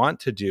I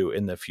want to do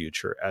in the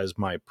future as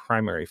my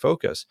primary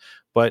focus,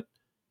 but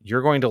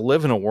you're going to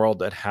live in a world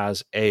that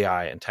has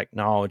AI and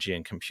technology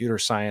and computer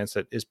science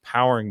that is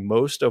powering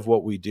most of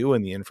what we do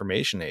in the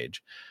information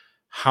age.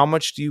 How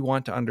much do you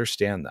want to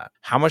understand that?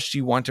 How much do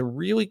you want to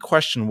really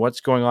question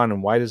what's going on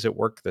and why does it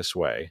work this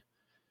way?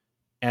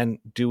 And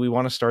do we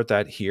want to start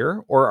that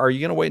here? Or are you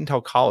going to wait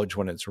until college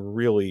when it's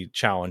really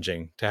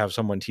challenging to have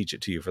someone teach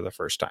it to you for the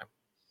first time?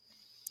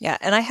 Yeah.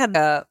 And I had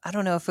I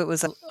don't know if it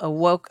was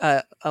what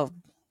am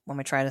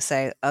I trying to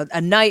say?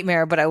 A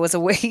nightmare, but I was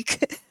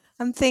awake.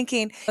 I'm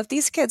thinking, if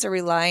these kids are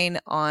relying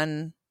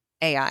on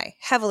AI,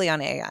 heavily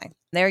on AI,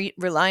 they're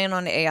relying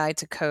on AI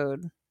to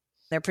code.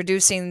 They're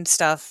producing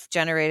stuff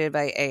generated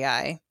by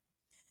AI.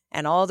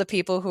 And all the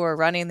people who are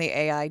running the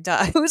AI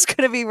die. Who's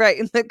going to be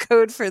writing the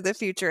code for the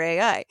future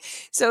AI?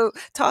 So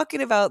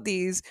talking about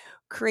these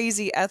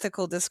crazy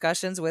ethical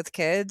discussions with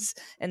kids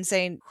and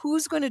saying,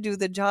 who's going to do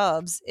the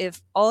jobs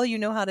if all you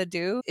know how to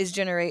do is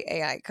generate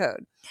AI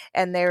code?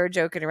 And they were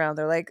joking around.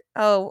 They're like,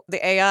 oh,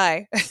 the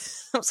AI.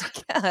 I was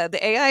like, yeah,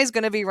 the AI is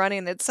going to be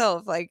running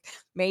itself. Like,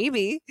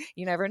 maybe,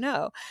 you never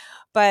know.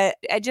 But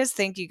I just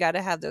think you got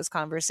to have those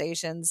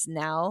conversations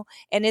now.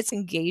 And it's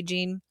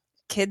engaging.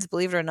 Kids,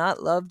 believe it or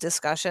not, love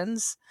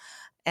discussions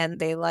and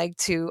they like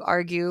to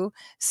argue.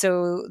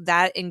 So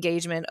that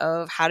engagement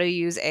of how to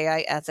use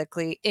AI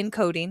ethically in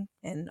coding,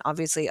 and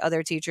obviously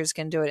other teachers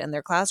can do it in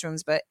their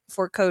classrooms, but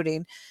for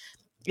coding,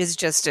 is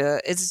just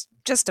it's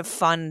a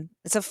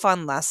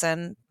fun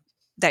lesson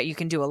that you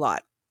can do a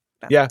lot.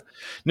 Yeah.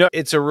 No,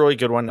 it's a really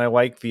good one. I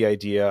like the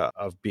idea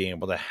of being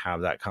able to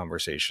have that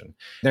conversation.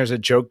 There's a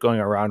joke going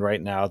around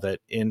right now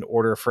that in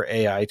order for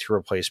AI to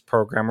replace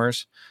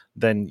programmers,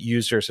 then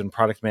users and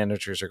product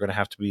managers are going to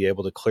have to be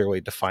able to clearly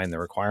define the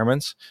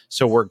requirements.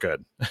 So we're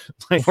good.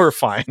 Like, we're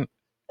fine.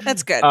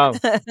 That's good. Um,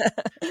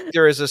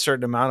 there is a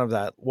certain amount of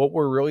that. What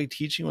we're really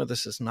teaching with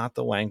this is not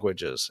the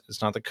languages.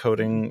 It's not the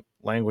coding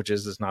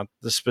languages. It's not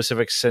the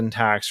specific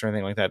syntax or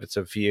anything like that. It's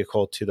a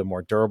vehicle to the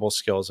more durable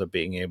skills of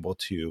being able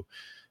to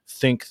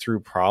think through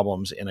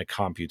problems in a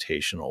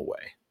computational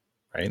way,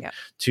 right? Yeah.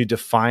 To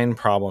define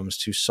problems,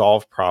 to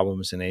solve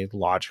problems in a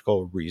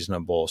logical,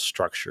 reasonable,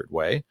 structured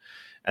way.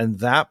 And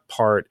that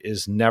part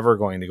is never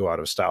going to go out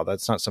of style.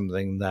 That's not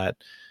something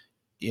that,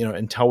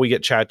 until we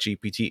get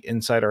ChatGPT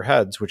inside our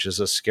heads, which is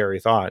a scary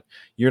thought,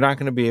 you're not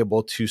going to be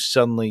able to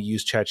suddenly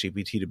use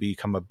ChatGPT to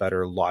become a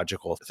better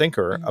logical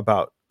thinker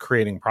about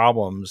creating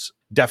problems,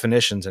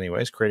 definitions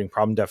anyways, creating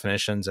problem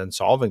definitions and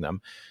solving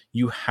them.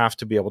 You have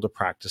to be able to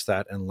practice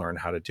that and learn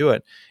how to do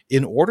it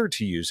in order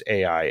to use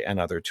AI and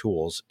other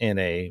tools in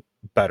a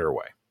better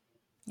way.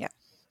 Yeah,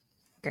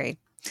 great.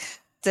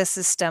 This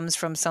stems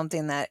from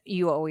something that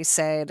you always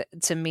said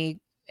to me,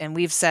 and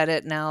we've said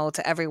it now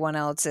to everyone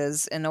else,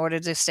 is in order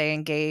to stay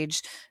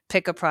engaged,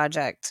 pick a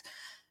project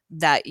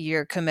that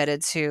you're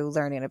committed to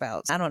learning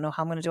about. I don't know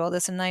how I'm going to do all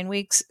this in 9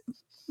 weeks.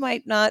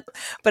 Might not.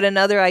 But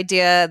another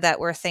idea that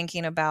we're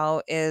thinking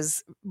about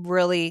is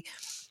really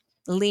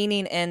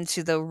leaning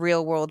into the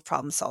real world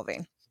problem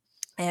solving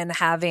and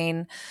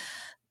having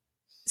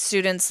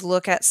students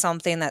look at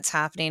something that's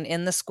happening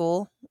in the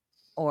school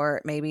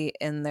or maybe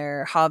in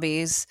their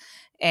hobbies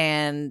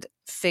and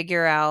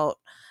figure out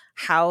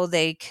how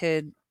they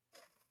could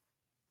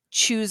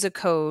choose a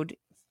code,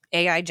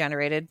 AI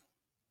generated.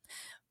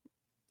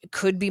 It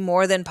could be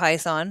more than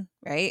Python,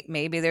 right?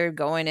 Maybe they're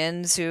going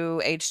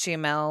into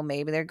HTML,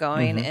 maybe they're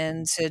going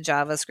into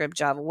JavaScript,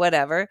 Java,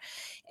 whatever,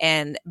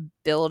 and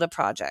build a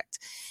project.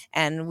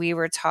 And we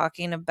were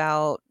talking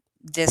about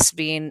this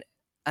being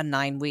a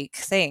 9-week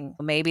thing.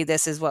 Maybe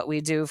this is what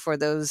we do for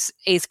those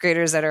 8th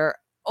graders that are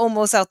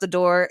almost out the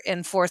door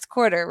in 4th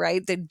quarter,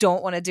 right? They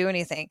don't want to do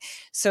anything.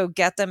 So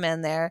get them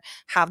in there,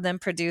 have them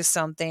produce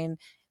something,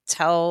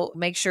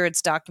 make sure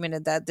it's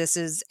documented that this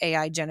is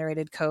AI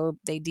generated code.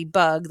 They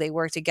debug, they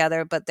work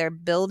together, but they're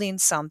building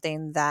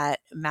something that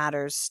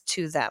matters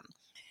to them.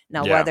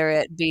 Now, whether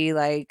it be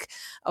like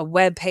a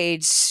web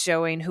page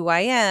showing who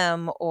I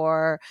am,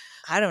 or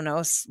I don't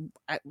know,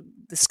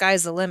 the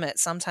sky's the limit.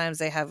 Sometimes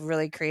they have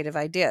really creative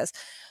ideas,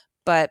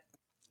 but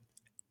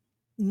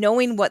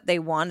knowing what they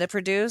want to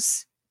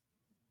produce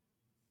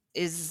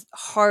is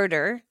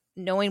harder.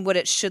 Knowing what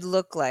it should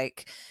look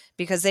like,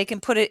 because they can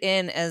put it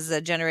in as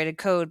a generated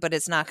code, but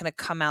it's not going to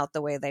come out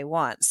the way they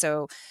want.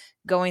 So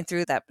going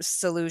through that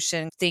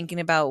solution,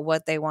 thinking about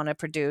what they want to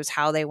produce,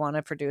 how they want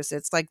to produce.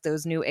 It's like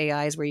those new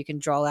AIs where you can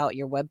draw out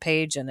your web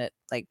page and it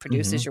like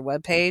produces your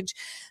web page,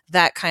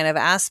 that kind of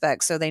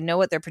aspect. So they know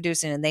what they're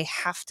producing and they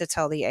have to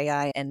tell the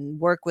AI and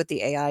work with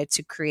the AI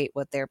to create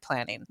what they're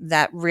planning.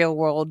 That real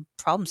world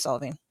problem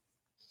solving.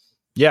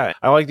 Yeah,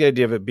 I like the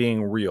idea of it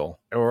being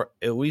real, or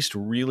at least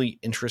really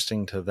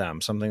interesting to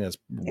them, something that's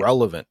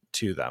relevant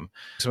to them.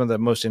 Some of the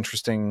most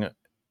interesting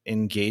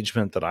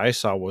engagement that I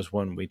saw was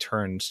when we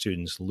turned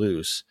students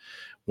loose.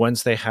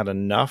 Once they had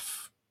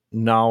enough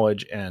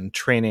knowledge and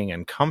training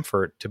and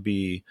comfort to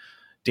be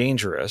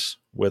dangerous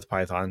with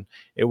Python,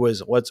 it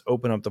was, let's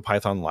open up the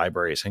Python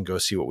libraries and go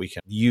see what we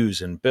can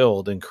use and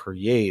build and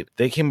create.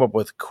 They came up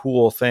with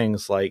cool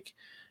things like,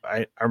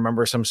 I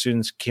remember some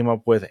students came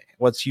up with,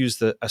 let's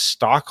use a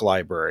stock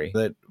library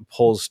that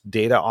pulls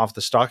data off the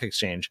stock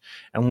exchange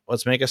and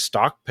let's make a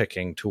stock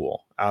picking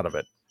tool out of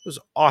it. It was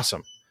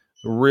awesome.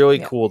 Really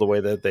cool the way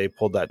that they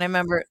pulled that. I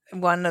remember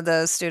one of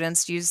the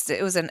students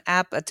it was an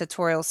app, a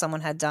tutorial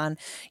someone had done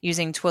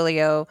using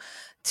Twilio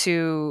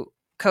to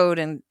code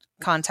and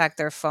contact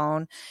their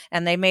phone.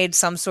 And they made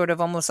some sort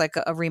of almost like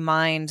a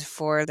remind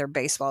for their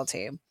baseball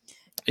team.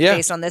 Yeah.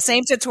 Based on the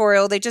same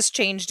tutorial, they just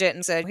changed it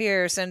and said,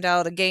 here, send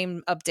out a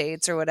game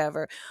updates or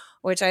whatever,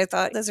 which I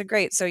thought those are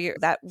great. So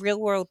that real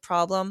world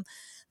problem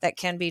that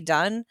can be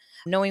done,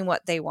 knowing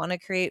what they want to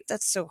create,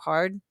 that's so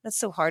hard. That's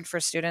so hard for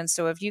students.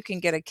 So if you can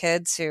get a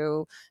kid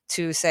to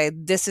say,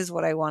 this is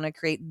what I want to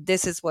create,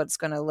 this is what it's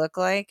going to look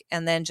like,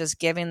 and then just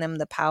giving them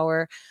the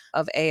power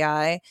of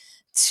AI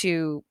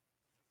to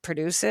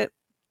produce it,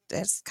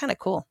 that's kind of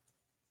cool.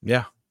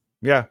 Yeah.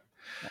 Yeah.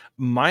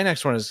 My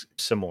next one is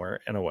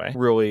similar in a way.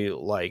 Really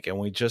like, and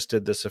we just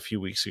did this a few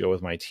weeks ago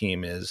with my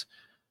team, is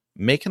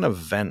make an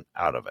event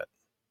out of it.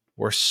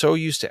 We're so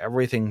used to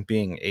everything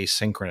being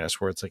asynchronous,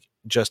 where it's like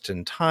just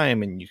in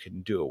time and you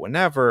can do it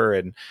whenever.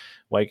 And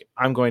like,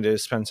 I'm going to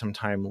spend some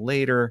time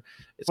later.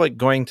 It's like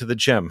going to the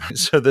gym.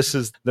 So this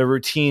is the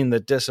routine,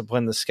 the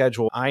discipline, the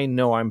schedule. I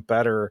know I'm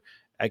better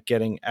at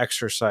getting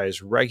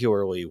exercise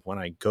regularly when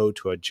I go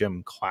to a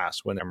gym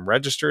class. When I'm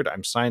registered,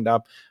 I'm signed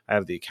up, I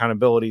have the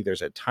accountability,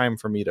 there's a time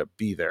for me to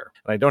be there.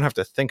 And I don't have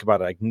to think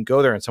about it. I can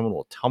go there and someone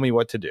will tell me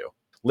what to do.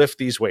 lift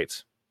these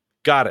weights.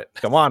 Got it.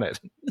 Come on it.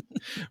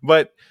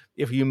 But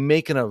if you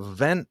make an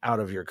event out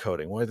of your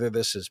coding, whether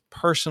this is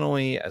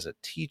personally as a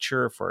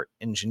teacher, for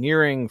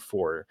engineering,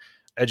 for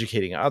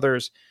educating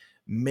others,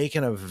 make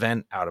an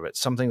event out of it,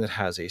 something that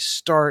has a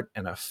start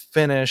and a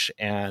finish,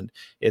 and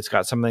it's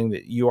got something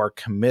that you are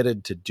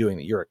committed to doing,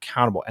 that you're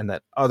accountable, and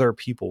that other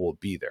people will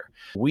be there.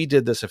 We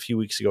did this a few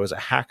weeks ago as a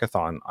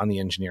hackathon on the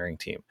engineering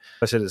team.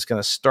 I said it's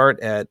going to start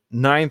at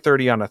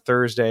 9:30 on a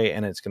Thursday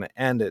and it's going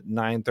to end at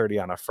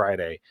 9:30 on a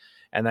Friday.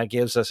 And that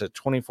gives us a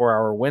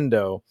 24-hour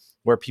window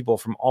where people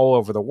from all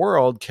over the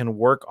world can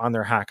work on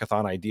their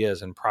hackathon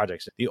ideas and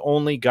projects. The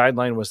only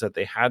guideline was that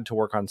they had to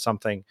work on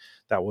something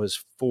that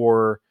was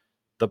for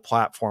the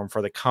platform,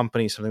 for the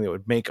company, something that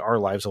would make our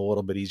lives a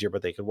little bit easier,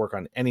 but they could work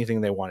on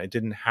anything they want. It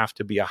didn't have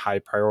to be a high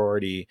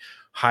priority,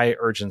 high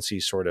urgency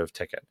sort of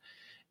ticket.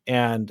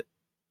 And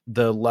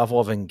the level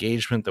of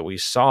engagement that we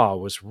saw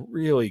was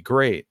really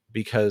great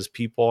because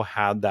people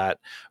had that,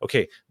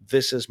 okay,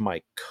 this is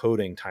my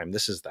coding time.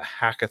 This is the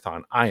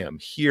hackathon. I am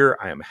here.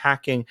 I am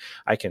hacking.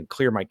 I can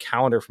clear my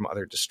calendar from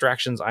other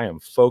distractions. I am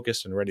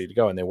focused and ready to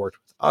go. And they worked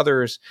with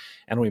others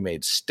and we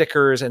made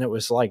stickers, and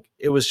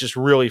it was just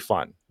really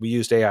fun. We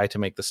used AI to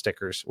make the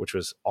stickers, which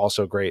was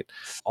also great.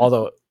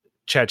 Although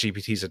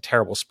ChatGPT is a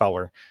terrible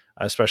speller,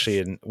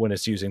 especially when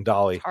it's using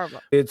DALL-E.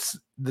 It's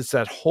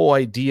that whole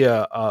idea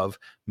of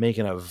make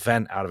an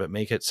event out of it,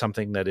 make it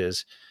something that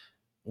is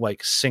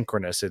like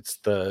synchronous. It's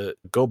the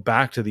go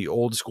back to the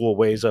old school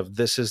ways of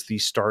this is the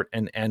start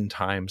and end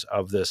times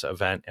of this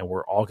event, and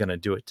we're all going to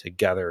do it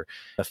together.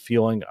 A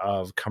feeling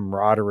of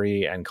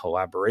camaraderie and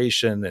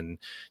collaboration and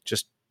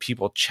just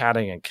people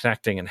chatting and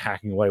connecting and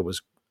hacking away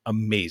was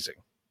amazing.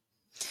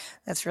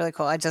 That's really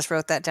cool. I just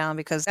wrote that down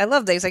because I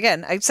love these.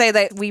 Again, I'd say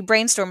that we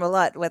brainstorm a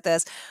lot with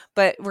this,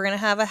 but we're going to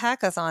have a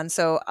hackathon.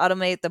 So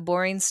automate the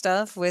boring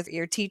stuff with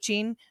your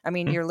teaching. I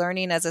mean, you're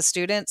learning as a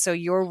student. So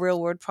your real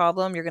world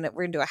problem, we're going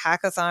to do a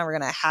hackathon. We're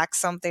going to hack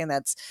something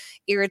that's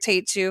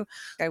irritates you.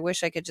 I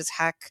wish I could just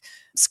hack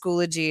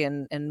Schoology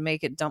and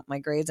make it dump my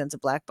grades into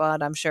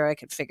Blackbaud. I'm sure I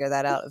could figure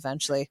that out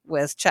eventually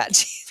with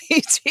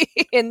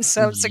ChatGPT and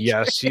some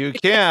security. Yes, you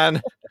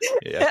can.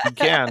 Yes, you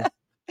can.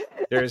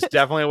 There's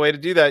definitely a way to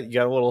do that. You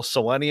got a little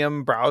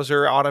Selenium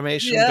browser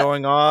automation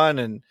going on,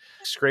 and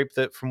scrape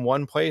that from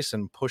one place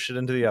and push it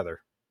into the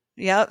other.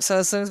 Yep. So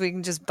as soon as we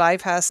can just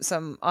bypass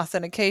some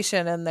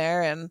authentication in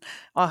there and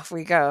off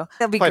we go.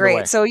 That'll be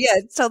great. So yeah,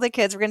 tell the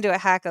kids we're going to do a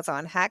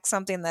hackathon. Hack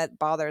something that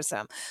bothers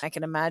them. I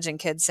can imagine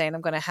kids saying,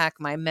 I'm going to hack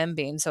my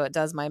Membean so it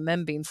does my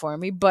Membean for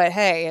me. But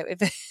hey,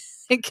 if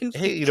it can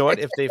you know what?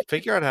 If they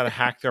figure out how to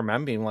hack their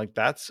Membean, like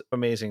that's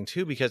amazing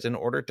too, because in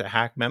order to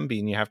hack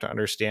Membean, you have to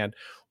understand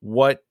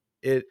what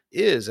it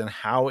is and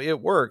how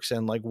it works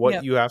and like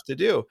what you have to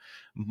do.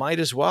 Might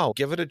as well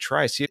give it a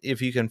try. See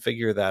if you can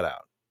figure that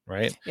out.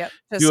 Right? Yep.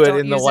 Do it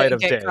in the light of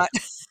day.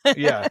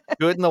 Yeah.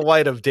 Do it in the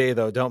light of day,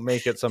 though. Don't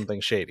make it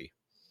something shady.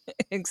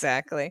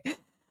 Exactly. All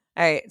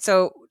right.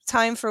 So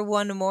time for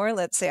one more.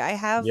 Let's say I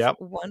have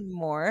one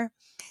more.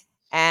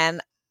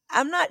 And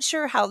I'm not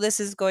sure how this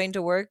is going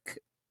to work,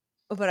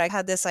 but I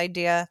had this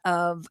idea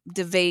of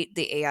debate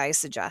the AI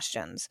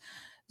suggestions.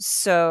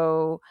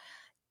 So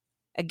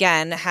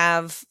again,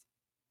 have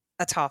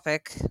a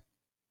topic,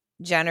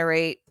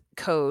 generate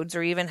codes,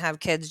 or even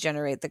have kids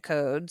generate the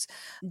codes,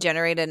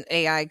 generate an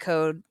AI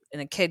code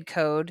and a kid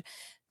code,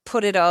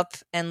 put it up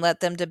and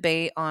let them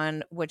debate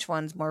on which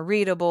one's more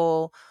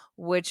readable,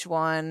 which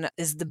one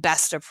is the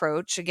best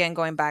approach. Again,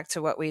 going back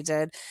to what we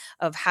did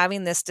of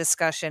having this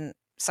discussion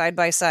side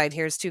by side.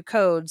 Here's two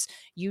codes.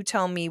 You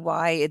tell me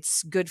why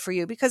it's good for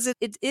you, because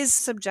it is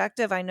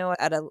subjective. I know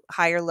at a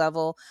higher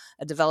level,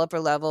 a developer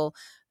level,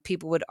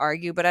 people would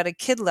argue, but at a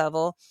kid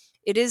level,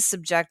 it is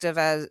subjective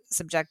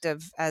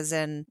as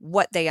in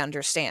what they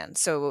understand.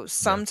 So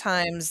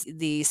sometimes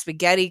the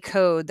spaghetti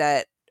code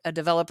that a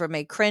developer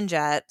may cringe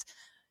at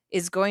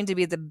is going to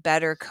be the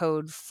better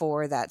code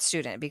for that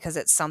student because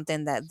it's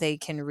something that they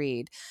can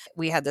read.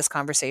 We had this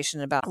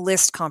conversation about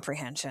list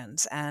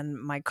comprehensions, and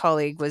my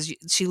colleague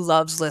she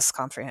loves list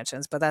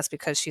comprehensions, but that's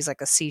because she's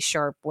like a C#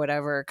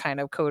 whatever kind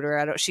of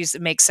coder.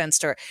 It makes sense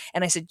to her.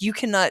 And I said, you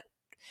cannot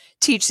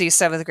teach these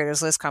 7th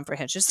graders list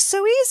comprehension. It's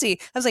so easy.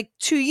 I was like,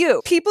 to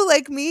you. People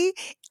like me,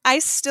 I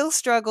still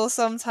struggle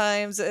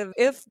sometimes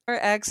if or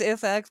X,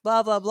 if X,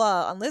 blah, blah,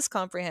 blah on list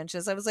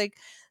comprehensions. I was like,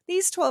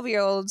 these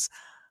 12-year-olds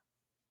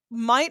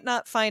might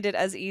not find it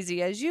as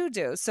easy as you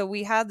do. So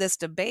we had this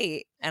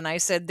debate, and I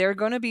said, there are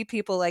going to be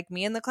people like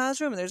me in the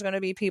classroom, and there's going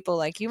to be people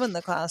like you in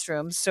the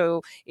classroom.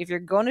 So if you're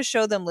going to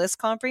show them list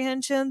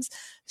comprehensions,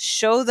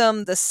 show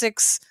them the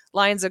 6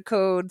 lines of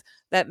code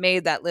that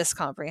made that list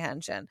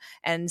comprehension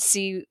and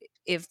see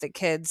if the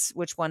kids,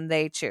 which one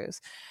they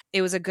choose.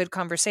 It was a good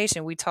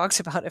conversation. We talked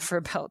about it for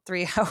about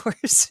 3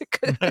 hours,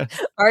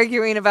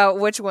 arguing about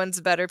which one's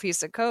a better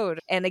piece of code.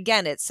 And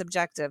again, it's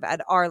subjective at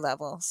our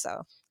level.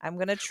 So I'm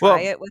going to try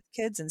Well, it with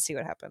kids and see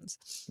what happens.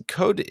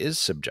 code is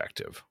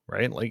subjective,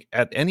 right? Like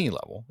at any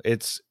level,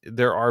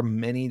 there are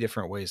many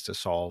different ways to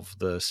solve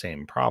the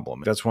same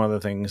problem. That's one of the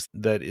things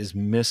that is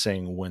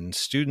missing when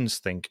students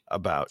think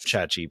about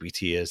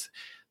ChatGPT is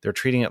they're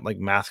treating it like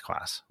math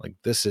class. Like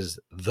this is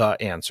the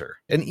answer.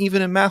 And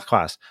even in math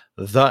class,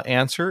 the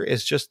answer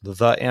is just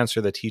the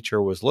answer the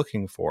teacher was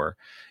looking for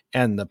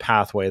and the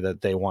pathway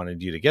that they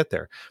wanted you to get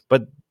there.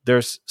 But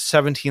there's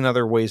 17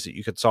 other ways that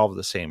you could solve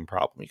the same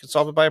problem. You could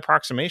solve it by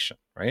approximation,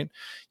 right?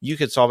 You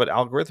could solve it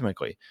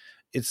algorithmically.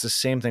 It's the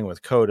same thing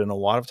with code. And a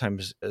lot of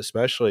times,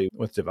 especially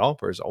with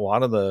developers, a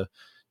lot of the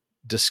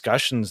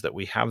discussions that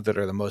we have that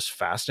are the most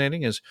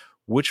fascinating is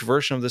which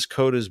version of this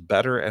code is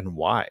better and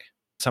why.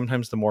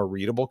 Sometimes the more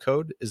readable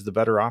code is the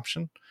better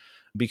option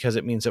because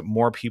it means that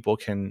more people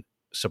can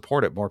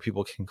support it, more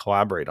people can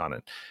collaborate on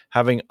it.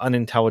 Having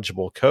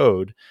unintelligible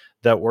code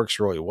that works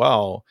really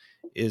well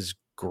is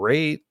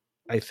great,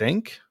 I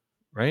think,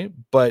 right?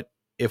 But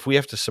if we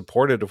have to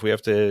support it, if we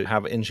have to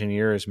have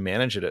engineers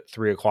manage it at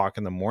 3 o'clock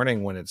in the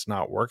morning when it's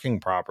not working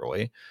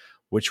properly,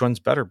 which one's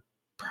better?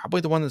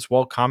 Probably the one that's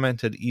well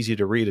commented, easy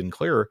to read and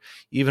clear,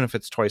 even if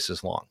it's twice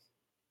as long.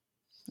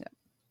 Yeah.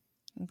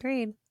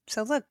 Agreed.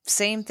 So look,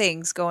 same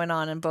things going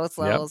on in both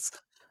Yep. levels.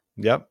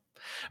 Yep.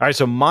 All right.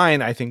 So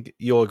mine, I think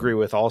you'll agree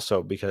with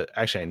also, because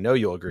actually I know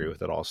you'll agree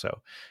with it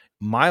also.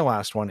 My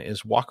last one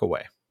is walk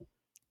away.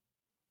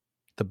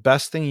 The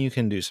best thing you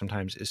can do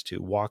sometimes is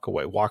to walk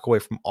away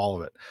from all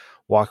of it.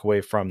 Walk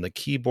away from the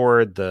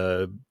keyboard,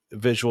 the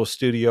Visual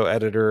Studio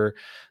editor,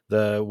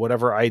 the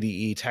whatever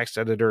IDE text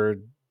editor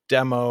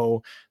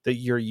demo that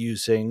you're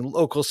using,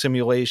 local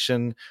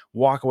simulation,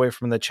 walk away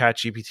from the chat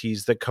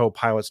GPTs, the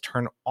co-pilots,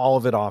 turn all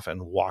of it off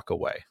and walk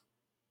away.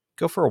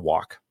 Go for a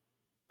walk.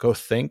 Go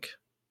think.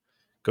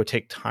 Go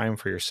take time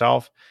for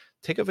yourself.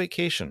 Take a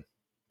vacation.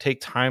 Take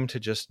time to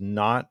just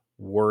not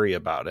worry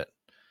about it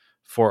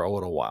for a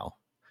little while.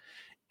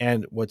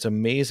 And what's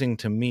amazing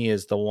to me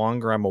is the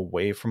longer I'm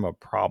away from a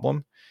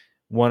problem,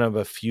 one of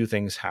a few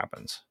things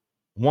happens.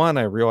 One,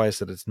 I realize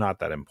that it's not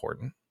that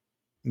important.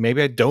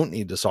 Maybe I don't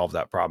need to solve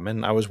that problem.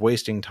 And I was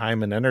wasting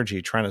time and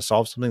energy trying to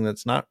solve something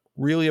that's not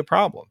really a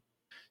problem.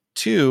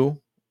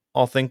 Two,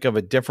 I'll think of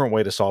a different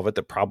way to solve it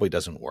that probably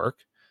doesn't work,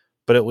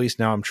 but at least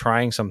now I'm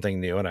trying something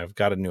new and I've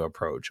got a new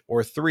approach.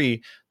 Or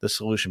three, the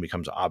solution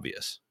becomes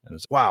obvious. And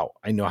it's, wow,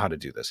 I know how to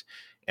do this.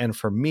 And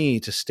for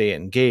me to stay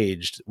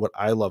engaged, what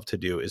I love to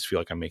do is feel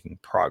like I'm making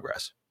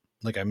progress.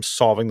 Like I'm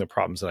solving the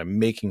problems, that I'm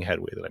making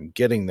headway, that I'm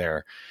getting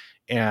there.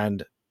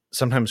 And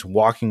sometimes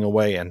walking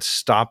away and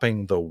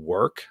stopping the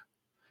work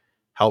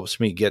helps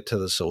me get to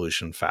the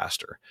solution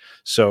faster.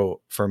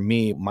 So for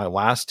me, my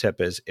last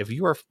tip is if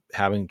you are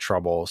having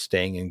trouble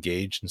staying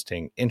engaged and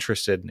staying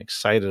interested and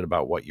excited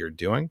about what you're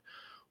doing,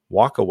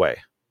 walk away,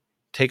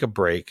 take a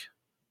break,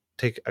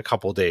 take a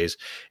couple days.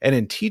 And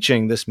in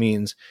teaching, this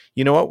means,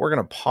 you know what, we're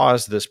going to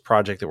pause this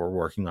project that we're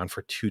working on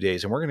for 2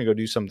 days and we're going to go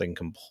do something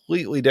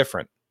completely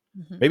different.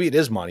 Mm-hmm. Maybe it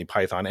is Monty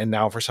Python. And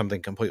now for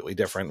something completely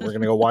different, we're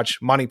going to go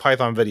watch Monty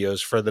Python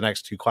videos for the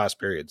next 2 class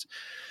periods.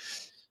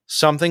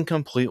 Something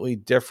completely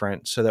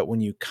different so that when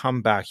you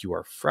come back, you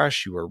are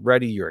fresh, you are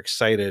ready, you're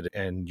excited,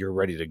 and you're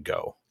ready to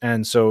go.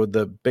 And so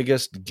the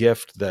biggest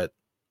gift that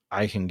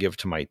I can give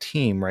to my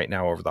team right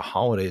now over the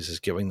holidays is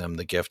giving them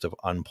the gift of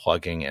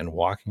unplugging and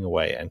walking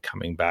away and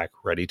coming back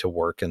ready to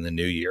work in the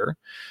new year,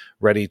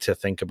 ready to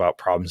think about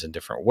problems in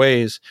different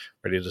ways,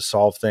 ready to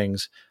solve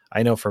things.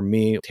 I know for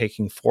me,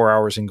 taking 4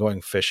 hours and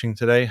going fishing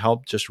today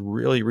helped just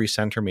really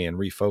recenter me and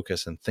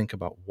refocus and think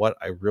about what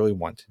I really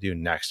want to do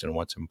next and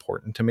what's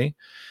important to me.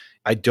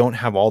 I don't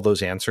have all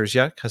those answers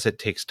yet because it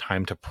takes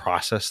time to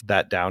process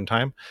that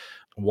downtime.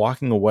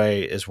 Walking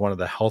away is one of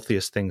the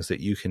healthiest things that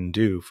you can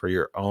do for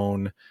your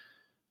own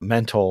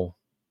mental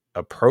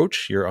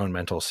approach, your own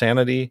mental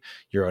sanity,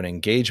 your own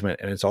engagement.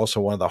 And it's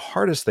also one of the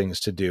hardest things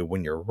to do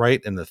when you're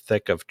right in the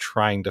thick of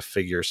trying to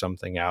figure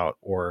something out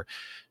or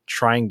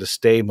trying to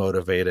stay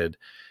motivated.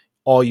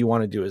 All you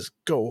want to do is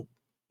go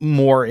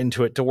more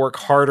into it, to work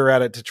harder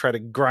at it, to try to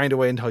grind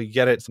away until you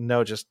get it.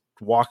 No, just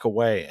walk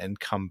away and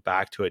come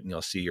back to it and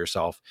you'll see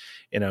yourself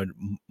in a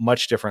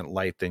much different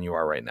light than you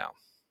are right now.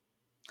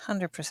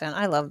 100%.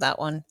 I love that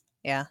one.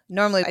 Yeah.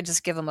 Normally I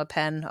just give them a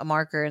pen, a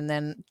marker, and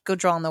then go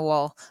draw on the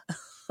wall.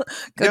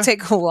 Go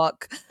take a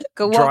walk.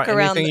 Go walk draw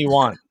around. Anything you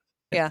want.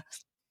 Yeah.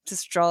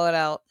 Just draw it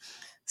out.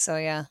 So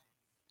yeah,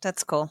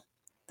 that's cool.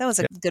 That was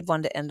a good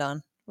one to end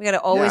on. We got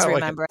to always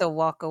remember the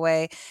walk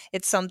away.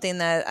 It's something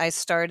that I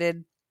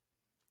started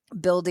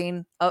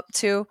building up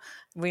to.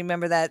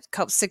 Remember that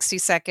 60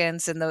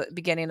 seconds in the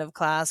beginning of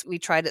class. We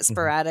tried it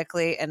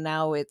sporadically, and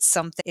now it's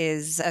something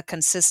is a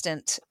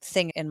consistent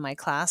thing in my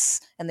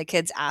class. And the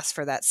kids ask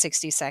for that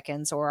 60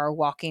 seconds or our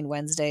walking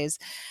Wednesdays.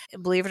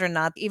 Believe it or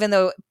not, even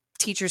though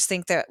teachers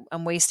think that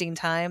I'm wasting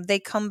time, they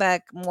come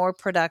back more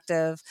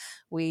productive.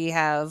 We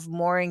have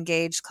more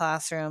engaged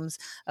classrooms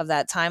of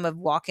that time of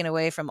walking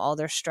away from all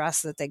their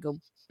stress that they go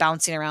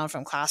bouncing around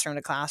from classroom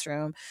to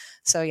classroom.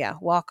 So yeah,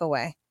 walk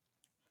away.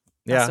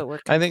 Yeah,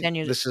 I think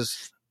this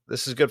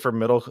This is good for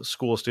middle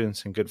school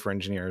students and good for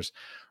engineers.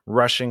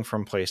 Rushing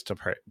from place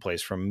to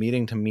place, from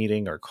meeting to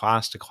meeting or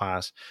class to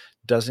class,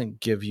 doesn't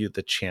give you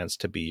the chance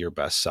to be your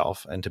best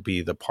self and to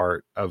be the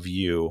part of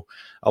you,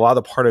 allow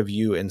the part of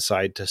you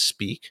inside to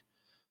speak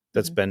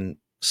that's been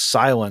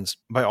silenced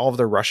by all of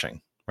the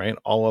rushing, right?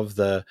 All of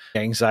the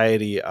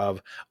anxiety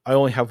of, I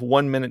only have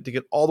 1 minute to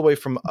get all the way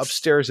from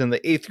upstairs in the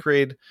 8th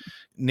grade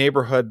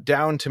neighborhood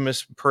down to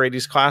Miss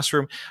Paradis'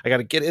 classroom. I got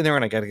to get in there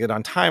and I got to get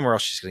on time or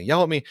else she's going to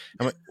yell at me.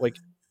 I'm like,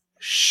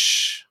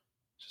 shh,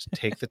 just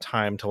take the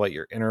time to let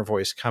your inner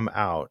voice come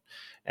out.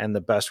 And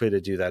the best way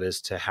to do that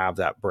is to have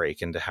that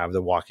break and to have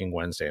the Walking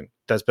Wednesday. And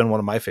that's been one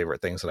of my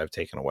favorite things that I've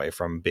taken away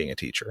from being a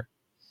teacher.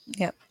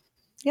 Yep.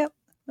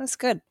 That's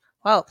good.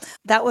 Well,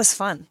 that was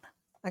fun.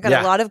 I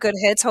got a lot of good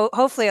hits.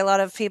 Hopefully a lot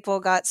of people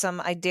got some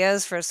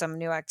ideas for some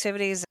new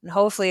activities. And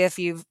hopefully if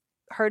you've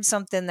heard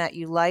something that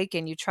you like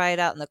and you try it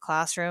out in the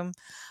classroom,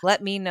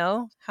 let me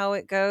know how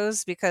it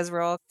goes, because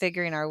we're all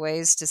figuring our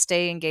ways to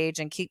stay engaged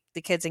and keep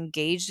the kids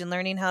engaged in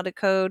learning how to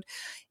code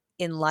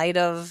in light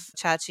of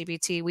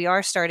ChatGPT. We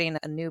are starting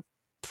a new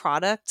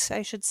product,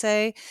 I should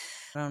say.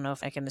 I don't know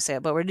if I can say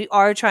it, but we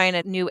are trying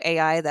a new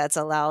AI that's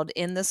allowed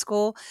in the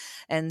school.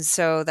 And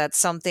so that's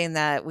something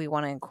that we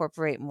want to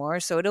incorporate more.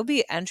 So it'll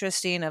be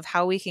interesting of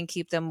how we can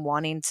keep them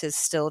wanting to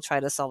still try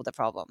to solve the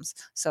problems.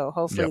 So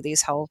hopefully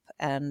these help,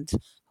 and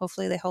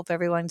hopefully they help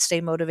everyone stay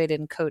motivated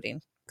in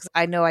coding. Because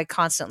I know I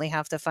constantly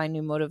have to find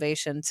new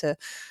motivation to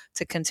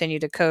continue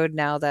to code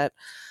now that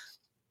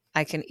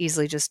I can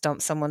easily just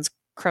dump someone's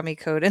crummy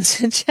code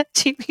into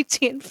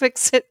ChatGPT and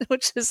fix it,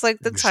 which is like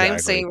the time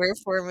saver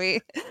for me.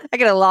 I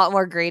get a lot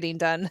more grading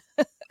done.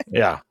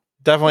 Yeah,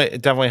 definitely.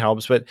 It definitely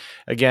helps. But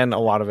again, a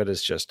lot of it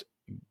is just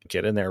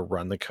get in there,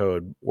 run the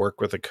code, work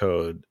with the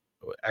code,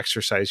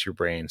 exercise your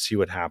brain, see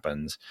what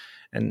happens.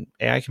 And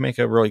AI can make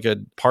a really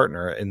good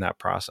partner in that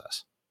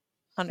process.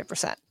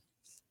 100%.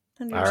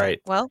 All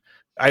right. Well,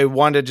 I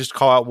wanted to just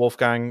call out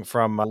Wolfgang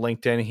from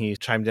LinkedIn. He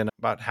chimed in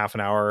about half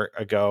an hour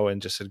ago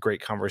and just had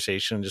great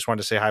conversation. Just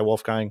wanted to say hi,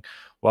 Wolfgang.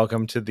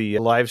 Welcome to the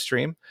live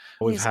stream.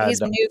 He's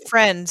my new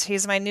friend.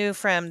 He's my new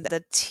friend.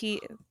 I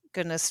think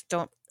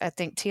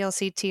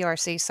TLC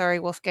TRC. Sorry,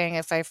 Wolfgang,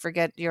 if I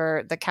forget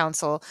the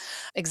council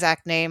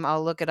exact name,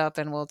 I'll look it up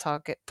and we'll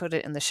put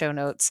it in the show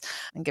notes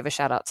and give a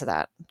shout out to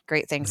that.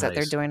 Great things that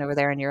they're doing over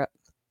there in Europe.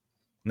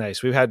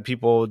 Nice. We've had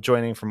people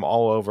joining from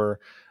all over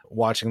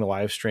watching the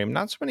live stream.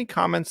 Not so many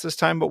comments this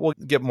time, but we'll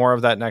get more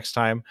of that next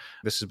time.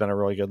 This has been a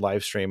really good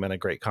live stream and a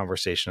great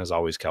conversation as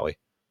always, Kelly.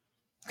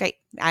 Great.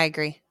 I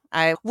agree.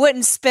 I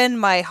wouldn't spend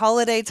my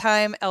holiday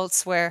time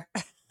elsewhere.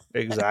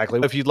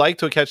 Exactly. If you'd like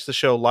to catch the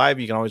show live,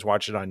 you can always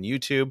watch it on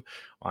YouTube,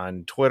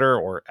 on Twitter,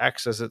 or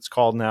X as it's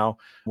called now.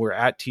 We're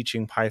at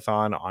Teaching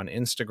Python on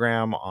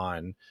Instagram,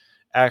 on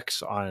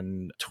X,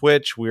 on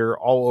Twitch. We're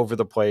all over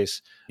the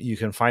place. You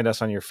can find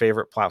us on your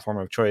favorite platform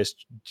of choice.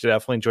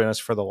 Definitely join us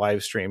for the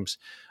live streams.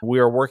 We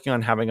are working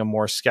on having a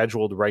more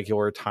scheduled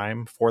regular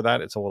time for that.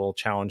 It's a little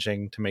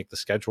challenging to make the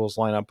schedules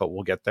line up, but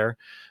we'll get there.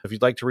 If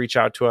you'd like to reach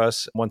out to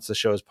us once the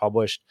show is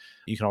published,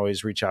 you can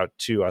always reach out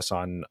to us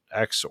on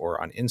X or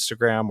on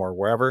Instagram or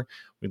wherever.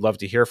 We'd love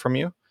to hear from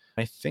you.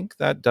 I think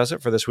that does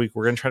it for this week.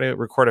 We're going to try to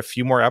record a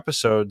few more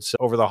episodes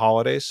over the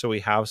holidays so we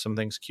have some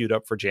things queued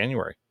up for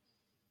January.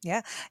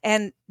 Yeah.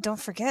 And don't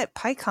forget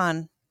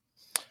PyCon.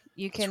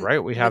 That's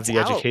right. We have the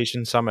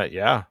Education Summit.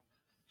 Yeah.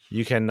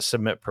 You can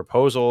submit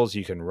proposals.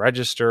 You can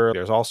register.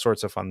 There's all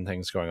sorts of fun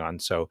things going on.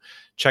 So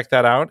check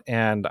that out.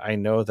 And I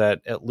know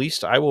that at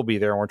least I will be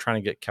there. And we're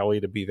trying to get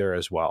Kelly to be there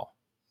as well.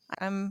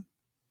 I'm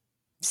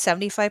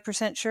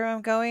 75% sure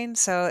I'm going.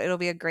 So it'll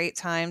be a great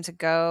time to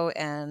go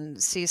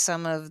and see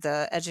some of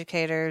the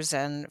educators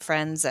and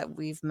friends that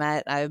we've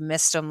met. I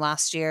missed them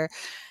last year.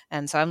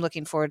 And so I'm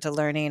looking forward to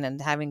learning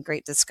and having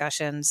great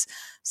discussions.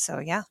 So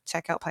yeah,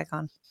 check out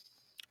PyCon.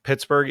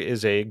 Pittsburgh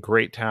is a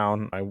great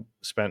town. I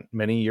spent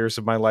many years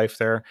of my life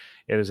there.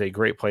 It is a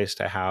great place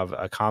to have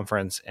a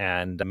conference,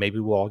 and maybe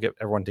we'll all get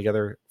everyone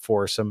together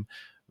for some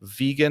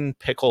vegan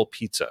pickle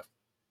pizza.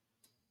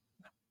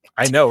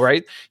 I know,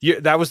 right?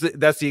 That's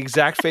the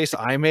exact face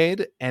I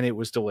made, and it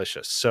was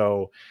delicious.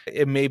 So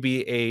it may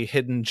be a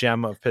hidden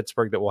gem of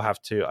Pittsburgh that we'll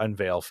have to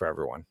unveil for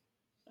everyone.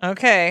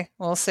 Okay,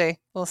 we'll see.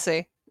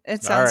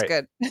 It sounds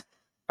good.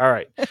 All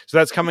right. So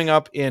that's coming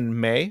up in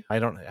May. I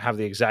don't have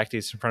the exact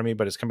dates in front of me,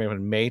 but it's coming up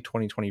in May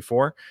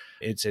 2024.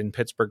 It's in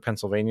Pittsburgh,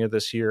 Pennsylvania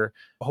this year.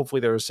 Hopefully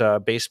there's a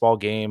baseball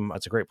game.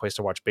 It's a great place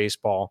to watch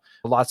baseball.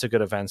 Lots of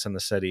good events in the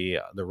city.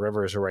 The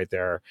rivers are right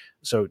there.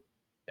 So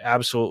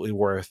absolutely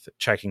worth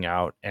checking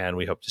out, and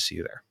we hope to see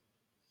you there.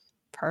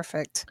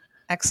 Perfect.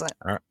 Excellent.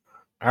 All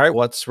right.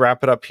 Let's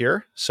wrap it up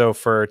here. So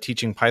for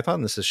Teaching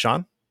Python, this is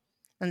Sean.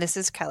 And this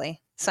is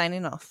Kelly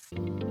signing off.